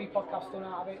 maybe 3 podcasts done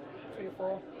out of it, 3 or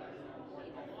 4.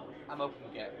 I'm hoping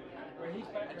we get.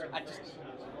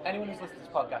 Anyone who's listened to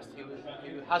this podcast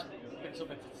who has been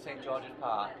something to St George's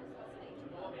Park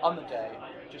on the day,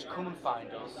 just come and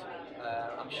find us.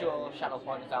 I'm sure Shannon will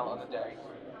point us out on the day.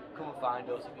 Come and find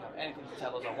us. If you have anything to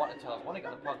tell us or want to tell us, want to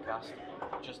get on the podcast,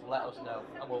 just let us know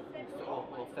and we'll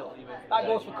filter you in. That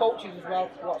goes for coaches as well.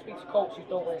 We want to speak to coaches,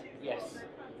 don't we? Yes.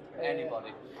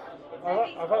 Anybody.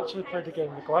 I've actually played a game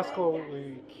in the Glasgow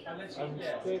League, and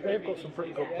they've got some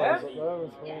pretty good players up there as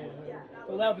well.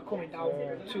 Well, they'll be coming down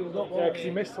to up. Yeah, because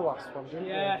you missed the last one, didn't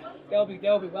you? Yeah, they'll be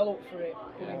well up for it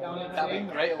coming down into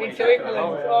England.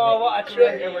 Oh, what a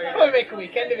trip! Probably make a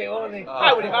weekend of it, won't they?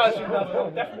 I would if I was from Glasgow,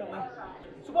 definitely.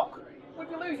 So what? With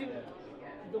you losing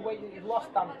the way that you've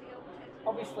lost, Dan,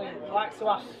 obviously I like to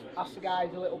ask the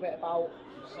guys a little bit about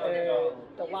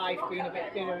the life being a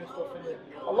bit thinner and stuff, and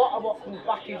a lot of what comes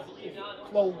back is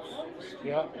clothes.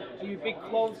 Yeah. Are you a big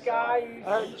clothes guy?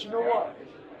 Do you know what?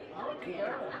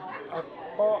 I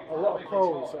bought a lot of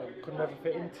clothes that I could never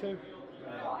fit into,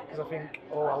 because I think,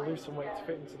 I'll lose some weight to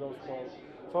fit into those clothes.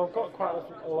 So I've got quite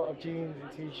a lot of jeans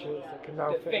and t-shirts that can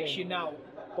now fit in. Fits you now.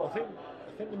 But I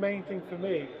think the main thing for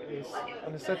me is,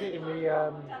 and I said it in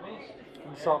the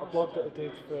sort of blog that I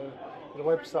did for the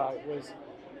website, was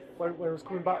when I was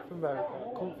coming back from America,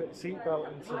 I couldn't fit the seatbelt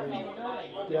into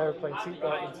the aeroplane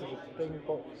seatbelt into the thing.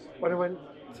 But when I went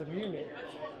to Munich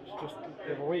just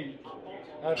the other week,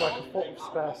 I had like a foot of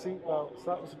spare seatbelt, so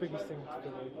that was the biggest thing for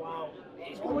me. Wow.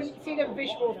 It's when you see them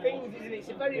visual things, isn't it? It's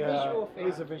a very visual thing.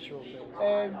 It is a visual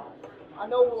thing. I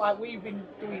know like we've been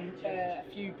doing a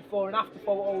few before and after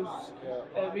photos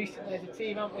recently as a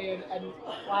team, haven't we? And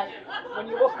like when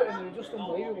you look at them, they're just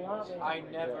unbelievable, aren't they? I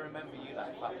never remember you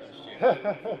that fat, though,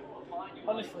 Stu.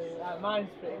 Honestly, like, mine's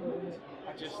pretty good, isn't it?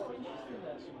 I just.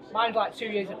 Mine's like 2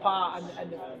 years apart,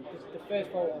 and the first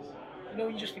photo, you know,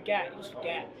 you just forget.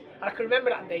 And I can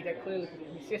remember that day dead clearly because it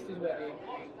was my sister's wedding.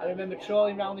 I remember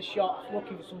trolling around the shop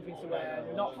looking for something to wear,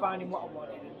 not finding what I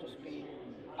wanted, and just being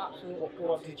absolutely What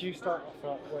gutted. did you start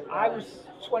off at? Weight I wise?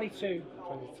 was 22.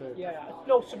 22. Yeah,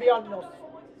 no, to be honest,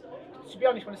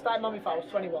 when I started Mammy Fat, I was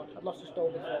 21. I'd lost a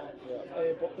stone before.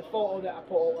 But the photo that I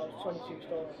put up, I was 22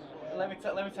 stone. Let me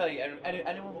tell you,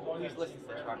 anyone who's listening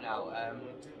to this right now,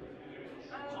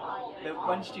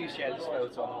 when Stu shared this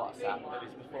photo on WhatsApp of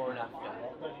his before and after,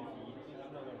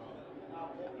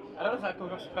 I don't know if that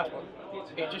comes across the press,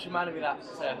 but it just reminded me of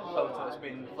that photo that's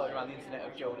been floating around the internet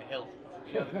of Jonah Hill,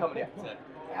 you know, the comedy actor.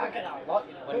 Yeah, I get that a lot,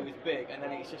 you know. When he was big, and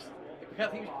then it's just, I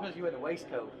think it was because you were in the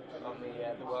waistcoat on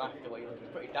the one after where you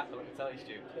looked pretty dapper, let me tell you,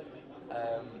 Stu.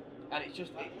 And it's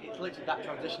just, it's literally that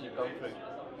transition you've gone through.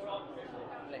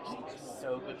 And it's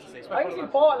so good to see. I think it's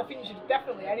important. I think you should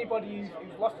definitely, anybody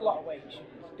who's lost a lot of weight should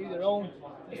do their own.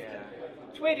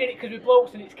 It's weird, isn't it? Because we're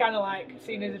blokes and it's kind of like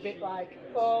seen as a bit like,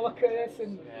 oh, look at this,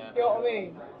 and you know what I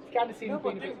mean? It's kind of seen as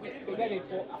being a bit big-headed,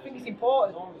 but I think it's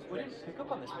important. We didn't pick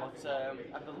up on this, but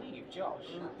I believe Josh,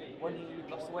 when he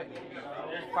lost the weight,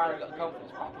 he finally got the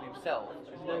confidence back in himself.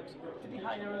 Did he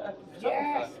hire a photographer?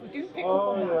 Yes, we do pick up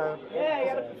on that. Yeah, he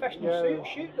had a professional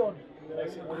shoot done.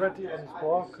 I read it on his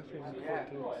blog, I think. Yeah,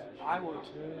 I would love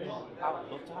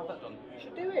to have that done. You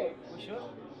should do it. We should.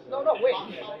 No, not we.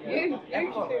 You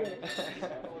should do it.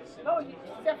 No,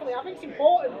 definitely. I think it's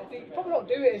important. You probably don't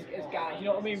do it as guys, you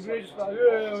know what I mean? We're just like,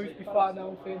 oh, we used to be fat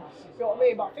now, thing. You know what I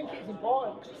mean? But I think it's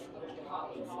important because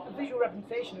it's a visual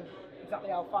representation of exactly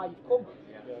how far you've come.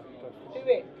 Do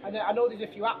it. And I know there's a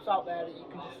few apps out there that you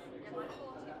can just,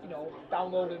 you know,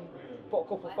 download and put a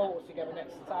couple of photos together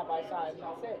next side by side, and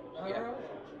that's it.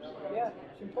 Yeah,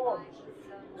 it's important.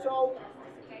 So,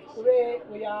 we're here,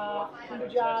 we are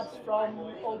 100 yards from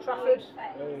Old Trafford.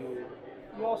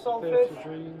 You're Salford.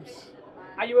 Dreams.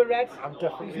 Are you a Red? I'm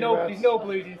definitely there's Red. There's no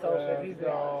Blues in Salford, is there?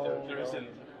 No. There isn't.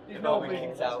 There's no Blues Blues.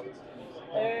 kicked out.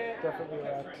 Definitely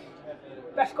Red.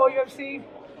 Best goal you've ever seen?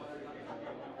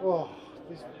 Oh,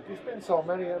 there's been so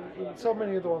many, and so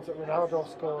many of the ones that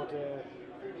Ronaldo scored.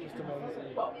 Just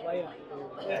amazing. What a player.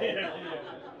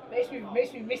 Makes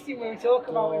me miss him when we talk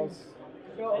about him.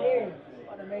 You know what I mean?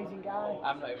 What an amazing guy.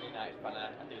 I'm not even a United fan, I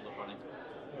do love running.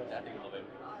 I do love him.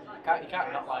 You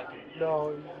can't not like him.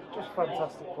 No, just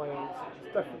fantastic players.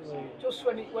 It's definitely. Just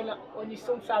when you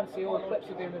sometimes see old clips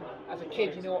of him and, as a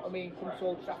kid, you know what I mean, come to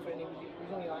Old Trafford and he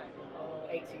was only like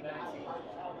 18, 19.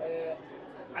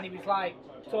 And he was like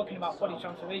talking about body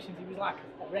transformations, he was like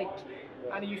a rake.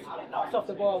 And he used to get knocked off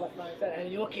the ball left, right, and centre.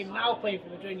 And you look at him now playing for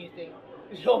Madrid and you think,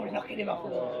 there's nobody knocking him off the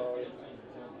ball.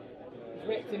 He's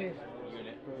ripped, isn't he?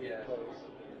 Unit. Yeah.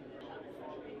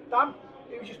 Dan,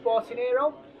 who's your sporting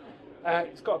hero?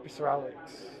 It's got to be Sir Alex.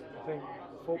 I think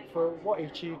for what he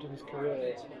achieved in his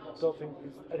career, I don't think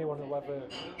there's anyone who'll ever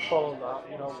follow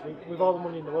that. You know, with all the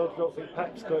money in the world, I don't think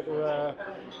Pep's going to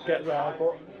get there.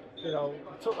 But you know,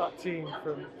 he took that team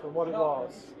from what it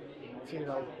was to, you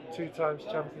know, 2 times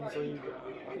Champions League,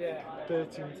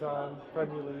 13-time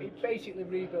Premier He League. basically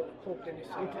rebuilt the club, didn't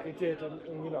he? He did, and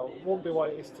you know, it won't be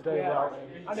what it is today without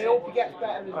him. And I hope he gets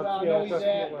better as well. I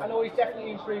definitely. know he's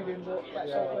definitely improving, but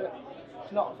let's hope that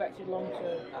it's not affected long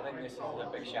term. I think this is a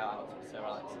big shout out to Sir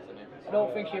Alex, isn't it? I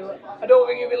don't think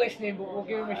he'll be listening, but we'll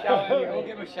give him a shout We'll anyway.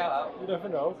 give him a shout out. You never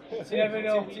know. You never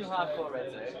know. Two hardcore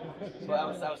Reds here. But I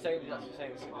was saying this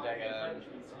the other day.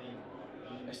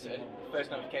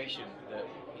 First notification that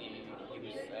he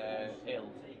was ill.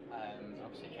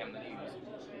 Obviously came in the news.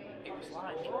 It was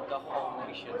like the whole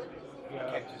nation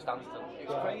came to a standstill. It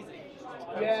was crazy.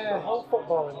 Yeah. The whole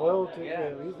footballing world, Yeah.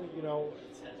 really, isn't it? You know,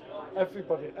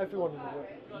 everyone in the world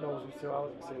knows who Sir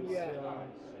Alex is. Yeah.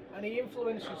 And he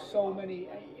influences so many,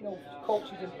 you know,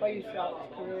 coaches and players throughout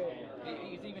his career.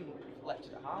 He's even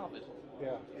lectured at Harvard.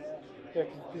 Yeah,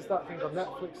 because there's that thing on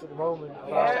Netflix at the moment.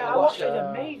 Yeah, I watched it. It's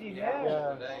uh, amazing.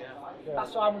 Yeah.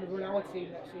 That's why I'm going to run our team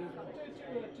next season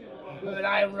with an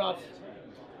iron rod.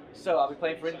 So I'll be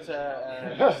playing for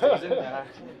Inter next season.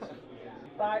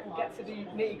 Right, we'll get to the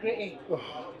nitty gritty.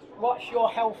 What's your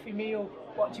healthy meal?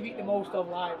 What do you eat the most of,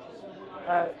 like?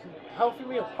 Healthy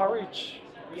meal porridge.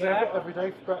 I have it every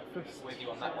day for breakfast. With you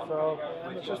on that one. So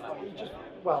With it you on just, that one. it just,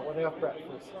 well, when I have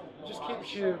breakfast, it just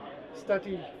keeps you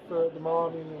steady for the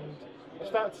morning. And I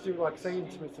started to do, like, say,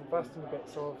 intermittent fasting a bit,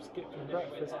 so I've skipped from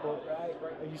breakfast. But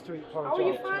I used to eat porridge. How are you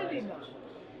all the time. finding that?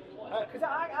 Because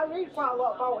I read quite a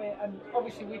lot about it, and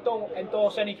obviously we don't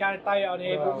endorse any kind of diet on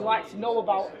here, but we like to know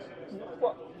about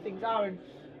what things are. And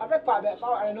I've read quite a bit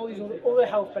about it, and I know there's other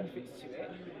health benefits to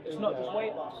it. It's not just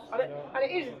weight loss. And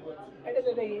it is, at the end of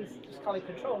the day, it's just calorie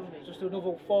control, isn't it? Just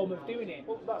another form of doing it.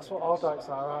 Well, that's what all diets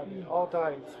are, right? All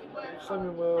diets,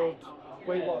 Slimming World,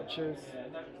 Weight Watchers,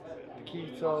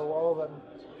 keto, all them,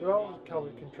 they're all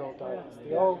calorie control diets.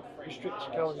 They all restrict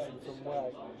your calories in some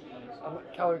way. And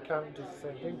calorie counting does the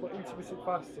same thing, but intermittent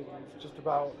fasting is just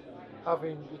about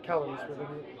having your calories within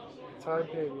a time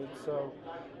period. So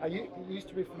it used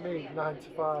to be for me 9 to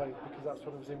 5 because that's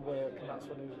when I was in work and that's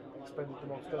when I expended the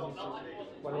most energy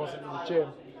when I wasn't in the gym.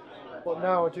 But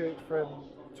now I do it from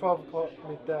 12 o'clock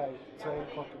midday to 8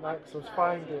 o'clock at night because I was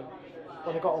finding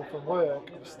when I got home from work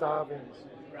I was starving.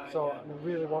 So I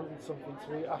really wanted something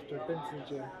to eat after I'd been to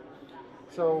the gym.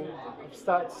 So I've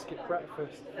started to skip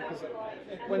breakfast because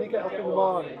when you get up in the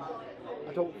morning,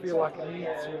 I don't feel like I need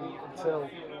to eat until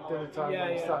dinner time when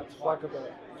I start to flag a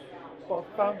bit. But I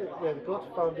found it really good,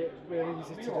 found it really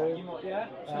easy to do. Yeah.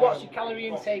 So what's your calorie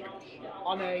intake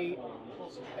on a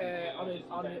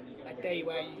day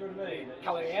where you're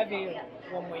calorie heavy and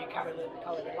one where you're calorie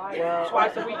light? Well,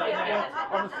 Twice a week.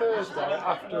 On a Thursday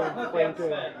after I've weighed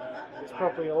in, it's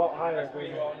probably a lot higher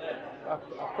than I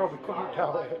probably couldn't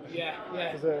count it. Yeah.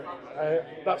 Because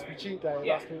that's my cheat day.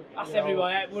 Yeah, that's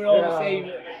everyone. We're all the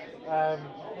same.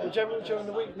 But generally during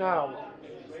the week now,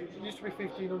 it used to be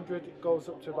 1,500, it goes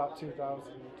up to about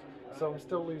 2,000. So I'm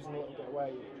still losing a little bit of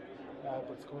weight,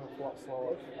 but it's coming up a lot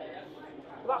slower.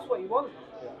 Well, that's what you want.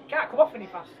 Yeah. You can't come off any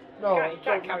fast. No, you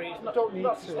can't carry it. It's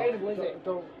not sustainable, is it?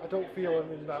 I don't feel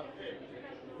I'm in that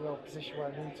position where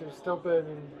I need to. I'm still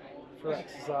burning for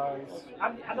exercise.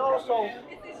 And also,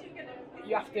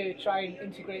 you have to try and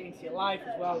integrate into your life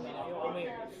as well. You know what I mean?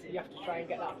 You have to try and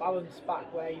get that balance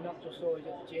back where you're not just always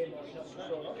at the gym or you're not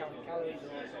just always counting calories.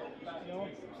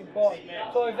 It's important.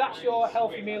 So if that's your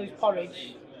healthy meal is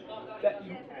porridge, that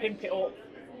you pimp it up.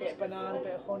 Bit of banana,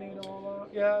 bit of honey and all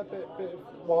that. Yeah, a bit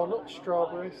of walnuts,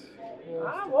 strawberries.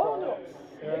 Walnuts.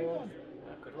 Yeah.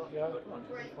 Good one. Yeah.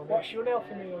 What's your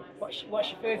unhealthy meal? What's your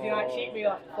Thursday night cheat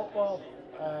meal after football?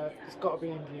 It's got to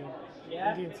be Indian.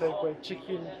 Yeah. Indian takeaway,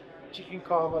 chicken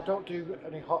korma. I don't do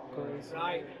any hot curries.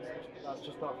 Right. That's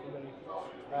just not for me.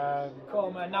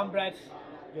 Korma, naan bread.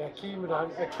 Yeah, keema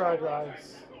and egg fried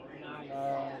rice. Nice.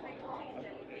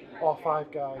 Or Five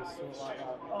Guys, something like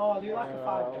that. Oh, do you like a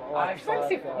Five Guys? Like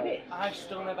Expensive, Five isn't it? I've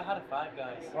still never had a Five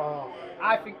Guys. Oh,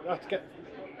 I think. you have to get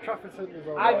Trafford Centre's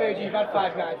over. I've heard you've had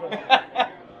Five Guys.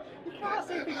 You can't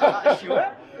say things like that,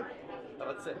 sure. I've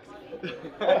had 6.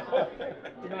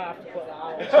 You might have to put that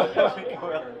out.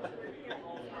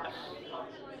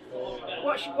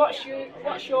 What's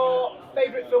your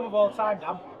favourite film of all time,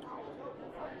 Dan?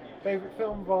 Favourite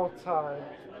film of all time?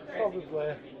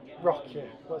 Probably Rocky.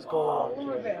 Let's go with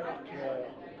Rocky. A bit of Rocky. Yeah.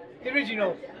 The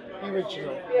original. The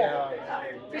original. Yeah.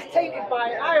 It's tainted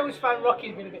by. I always find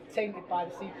Rocky's been a bit tainted by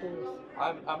the sequels.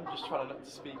 I'm just trying not to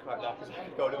speak right now because I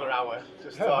could go another hour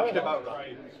just talking about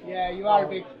Rocky. Yeah, you are a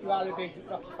big Rocky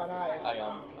fan, aren't you? I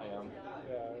am.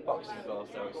 Yeah. Boxing as well,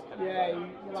 so it's kind Yeah, of you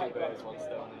two like birds, boxing. one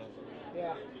stone.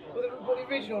 Yeah. But the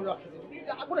original Rocky,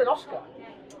 I won an Oscar.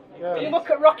 Yeah. You look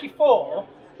at Rocky 4,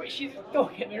 which is,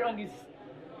 don't get me wrong,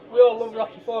 we all love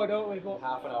Rocky 4, don't we? But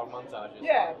Half an hour montages.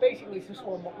 yeah, basically it's just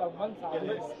one long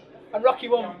montage. And Rocky,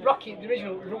 the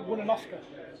original, won an Oscar.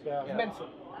 Yeah. It's mental.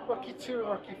 Rocky 2 and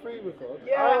Rocky 3 were good.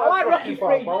 Yeah, I like Rocky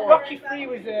 3. Balboa. Rocky 3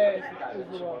 was the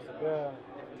one. Yeah.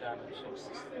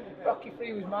 Rocky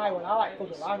 3 was my one. I like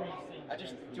Clubber Lang. Do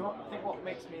you think what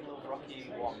makes me love Rocky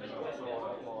 1 more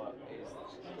is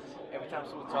every time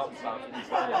someone talks about it, it's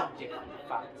like different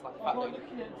facts. Like the fact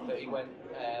that he went,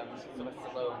 Sylvester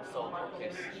Stallone sold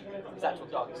Punkus, his actual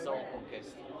dog is sold Punkus,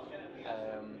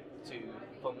 to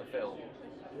fund the film.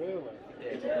 Really?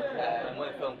 He did. And when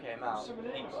the film came out,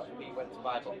 he went to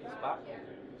buy Punkus back.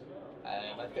 I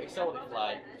think he sold it for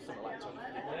like something like $250.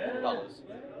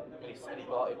 And he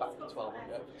bought it back for $1,200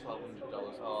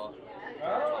 or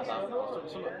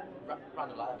 $12,000, something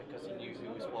random like that, because he knew who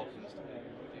was walking to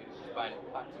buying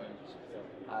it back to him.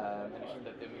 And it's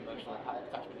just the emotional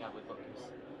attachment he had with Punkus.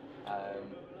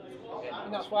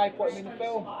 And that's why I put him in the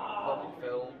film.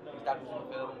 His dad was in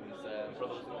the film, his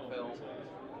brother was in the film.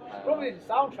 Probably did the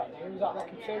soundtrack, he was at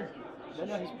Rocky 2.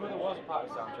 No, his brother was a part of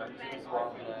the soundtrack. He was the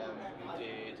one who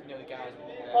did, the guys.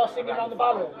 Singing around the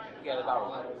barrel? Yeah, the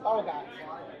barrel. Barrel guys.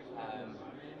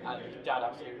 And his dad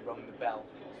actually rung the bell.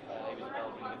 He was a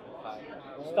bell ringing for the fight.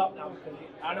 Stop now, because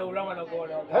I know wrong and I'm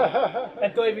going on.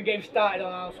 And don't even get him started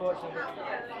on Arnold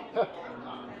Schwarzenegger.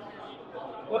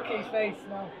 Look at his face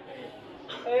now.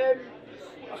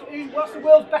 What's the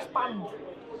world's best band?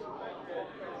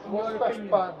 What's the best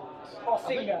band? Or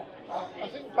singer? I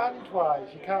think band-wise,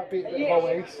 you can't beat the Yeah.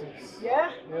 Oasis.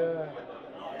 Yeah? Yeah.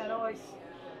 I know it's.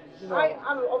 You know,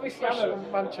 I'm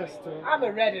from Manchester. I'm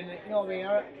a red, and you know what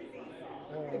I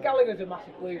mean. The Gallagher's are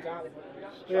massive blues, aren't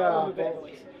they? Yeah, A bit of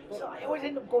Oasis. So I always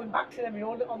end up going back to them, you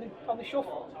know, on the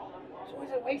shuffle. It's always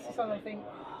Oasis on. I think.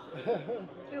 I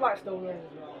do like Stone Roses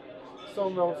as well.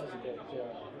 Stone Roses are good, yeah.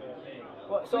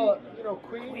 But so,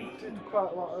 Queen did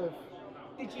quite a lot of.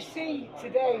 did you see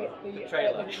today the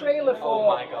trailer. trailer Oh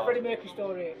for my God. Freddie Mercury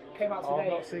Story came out Oh, I've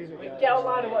today? not seen it yet. Get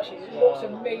online and watch it. It looks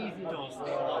amazing. It looks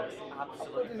How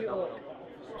absolutely good does it look? phenomenal.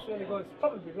 It's really good. It's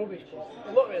probably rubbish, but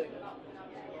it look really good.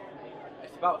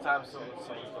 It's about time someone's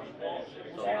done.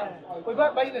 Yeah. We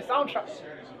weren't playing the soundtrack.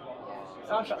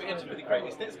 We're into the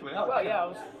greatest hits coming out. Well,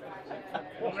 yeah,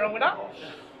 what's wrong with that?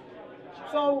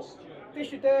 So,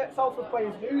 Dish of Dirt, Salford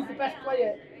players. Who's the best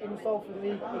player in the Salford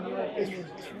League in your opinion?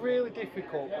 It's really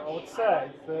difficult, but I would say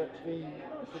that the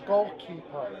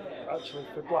goalkeeper, actually,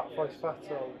 for Black Forest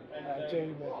Fato,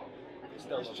 Jamie,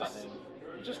 Still it's love just, that name.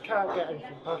 you just can't get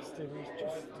anything past him.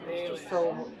 He's just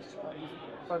so much. He's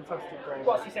a fantastic goal.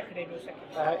 What's his second name? Your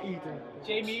second? Eden.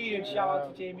 Jamie Eden. Shout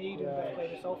out to Jamie Eden, best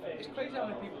player in Salford. It's crazy how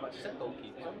many people actually said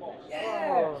goalkeepers.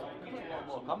 Yeah.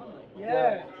 More commonly.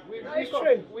 Yeah. We've It's got,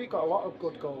 true. we got a lot of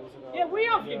good goals. In our, Yeah, we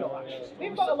have, you know, actually.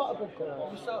 We've got a lot of good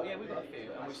goals. We saw a few,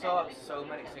 and we saw so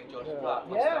many at St George's Yeah. Park.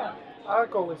 Yeah. Our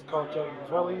goal is called James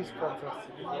as well. He's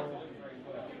fantastic as well.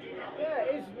 Yeah,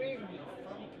 it is.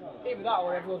 Either that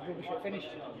or everyone's rubbish at finish.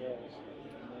 Yeah.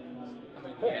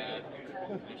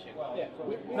 Yeah.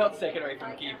 Not taking away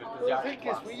from keepers because The thing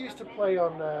is, we used to play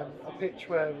on a pitch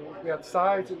where we had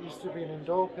sides. It used to be an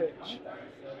indoor pitch.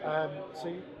 So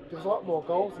there was a lot more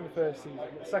goals in the first season.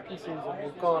 The second season,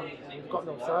 we've got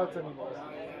no sides anymore.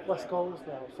 Less goals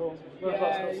now. So whether that's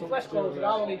got Yeah, it's something less to do goals with in it.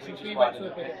 our league since we went to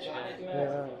a pitch.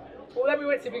 Yeah. Well, then we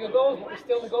went to bigger goals, but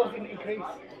still the goals didn't increase.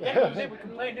 Yeah, you did. We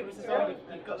complained it was the same.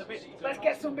 You've got the bit. Let's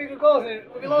get some bigger goals in it.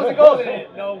 There'll be loads of goals in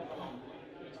it. No.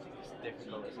 It's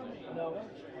difficult, isn't it? No.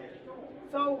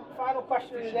 So, final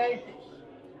question of the day.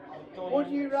 Would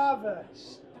you rather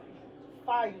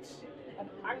fight an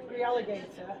angry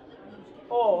alligator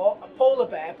or a polar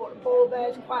bear, but the polar bear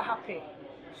is quite happy?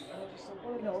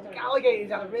 You know, the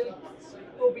alligators had a really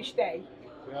rubbish day,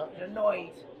 Yeah. and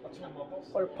annoyed.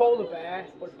 Or a polar bear,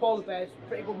 but the polar bear's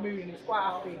pretty good mood and he's quite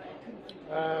happy.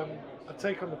 I'd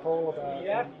take on the polar bear.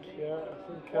 Yeah? I think. Yeah,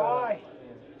 I think. Why?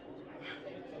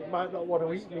 It might not want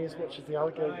to eat me as much as the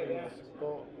alligators, Right, yeah.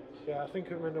 but yeah, I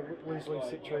think I'm in a lose-lose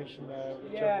situation there,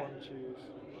 whichever Yeah. one I choose.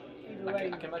 Either I way.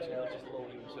 can imagine it'll just lull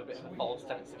you into a bit of a false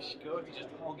sense of security,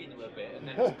 just hugging you a bit and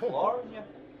then just clawing you.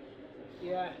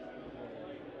 Yeah.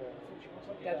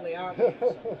 Deadly, aren't they?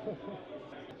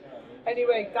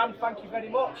 Anyway, Dan, thank you very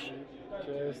much.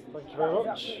 Cheers, thank you That very was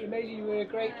much. absolutely amazing. You were a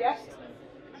great guest.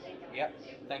 Yep.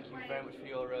 Thank you very much for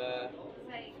your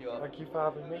Thank you for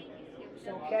having me. It's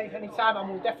okay. Anytime, and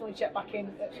we'll definitely check back in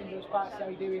at St George's Park, see how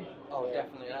you're doing. Oh,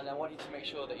 definitely. And I want you to make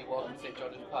sure that you walk into St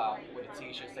George's Park with a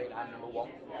t-shirt saying I'm number one.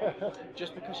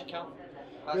 Just because you can.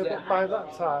 That's Yeah, it. but by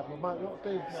that time I might not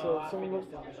be, so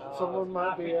someone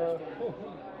might be.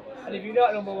 And if you're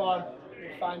not number one,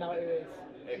 we'll find out who is.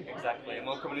 Exactly, and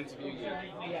we'll come and interview you.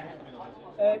 Yeah.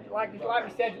 Like we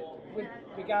said, with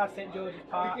regards to St George's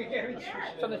Park, it's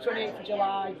on the 28th of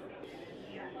July.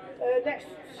 Next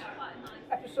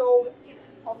episode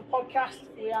of the podcast,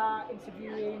 we are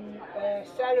interviewing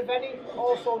Sarah Venning,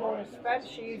 also known as Sven.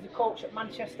 She is the coach at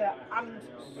Manchester and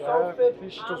Salford. I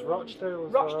think she does Rochdale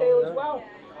as Rochdale well. as well.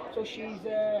 So she's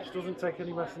She doesn't take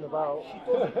any messing about. she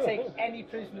doesn't take any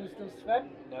prisoners, does Sven?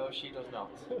 No, she does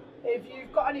not. If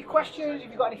you've got any questions, if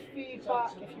you've got any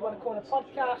feedback, if you want to come on a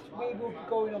podcast, we will be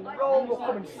going on the road. We'll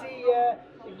come and see you.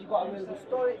 If you've got a really good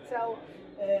story to tell,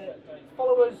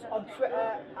 follow us on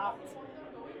Twitter at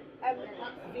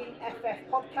MVFF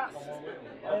Podcast.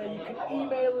 You can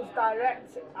email us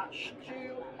direct at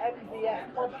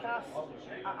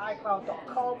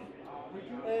stewmvfpodcast@icloud.com.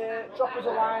 Drop us a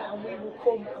line and we will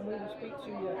come and we will speak to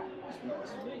you.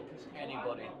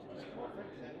 Anybody,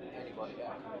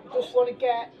 yeah. Just want to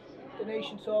get the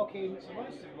nation talking,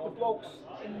 the blokes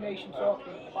in the nation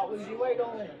talking about losing weight,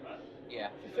 don't they? Yeah.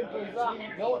 It's as simple as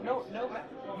that. No,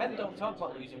 men don't talk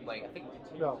about losing weight. I think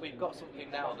No. we've got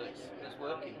something now that's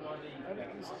working. And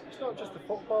it's not just the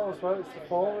football as well, it's the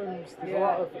forums. There's a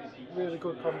lot of really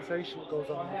good conversation that goes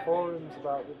on in the forums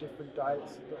about the different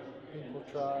diets that people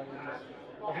try. And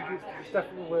I think it's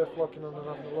definitely worth looking on and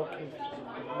having a look if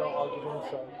you've not already done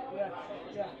so.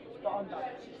 Yeah, spot on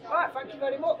that. Alright, thank you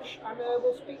very much and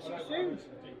we'll speak to you soon.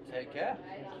 Take care.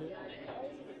 Thank you.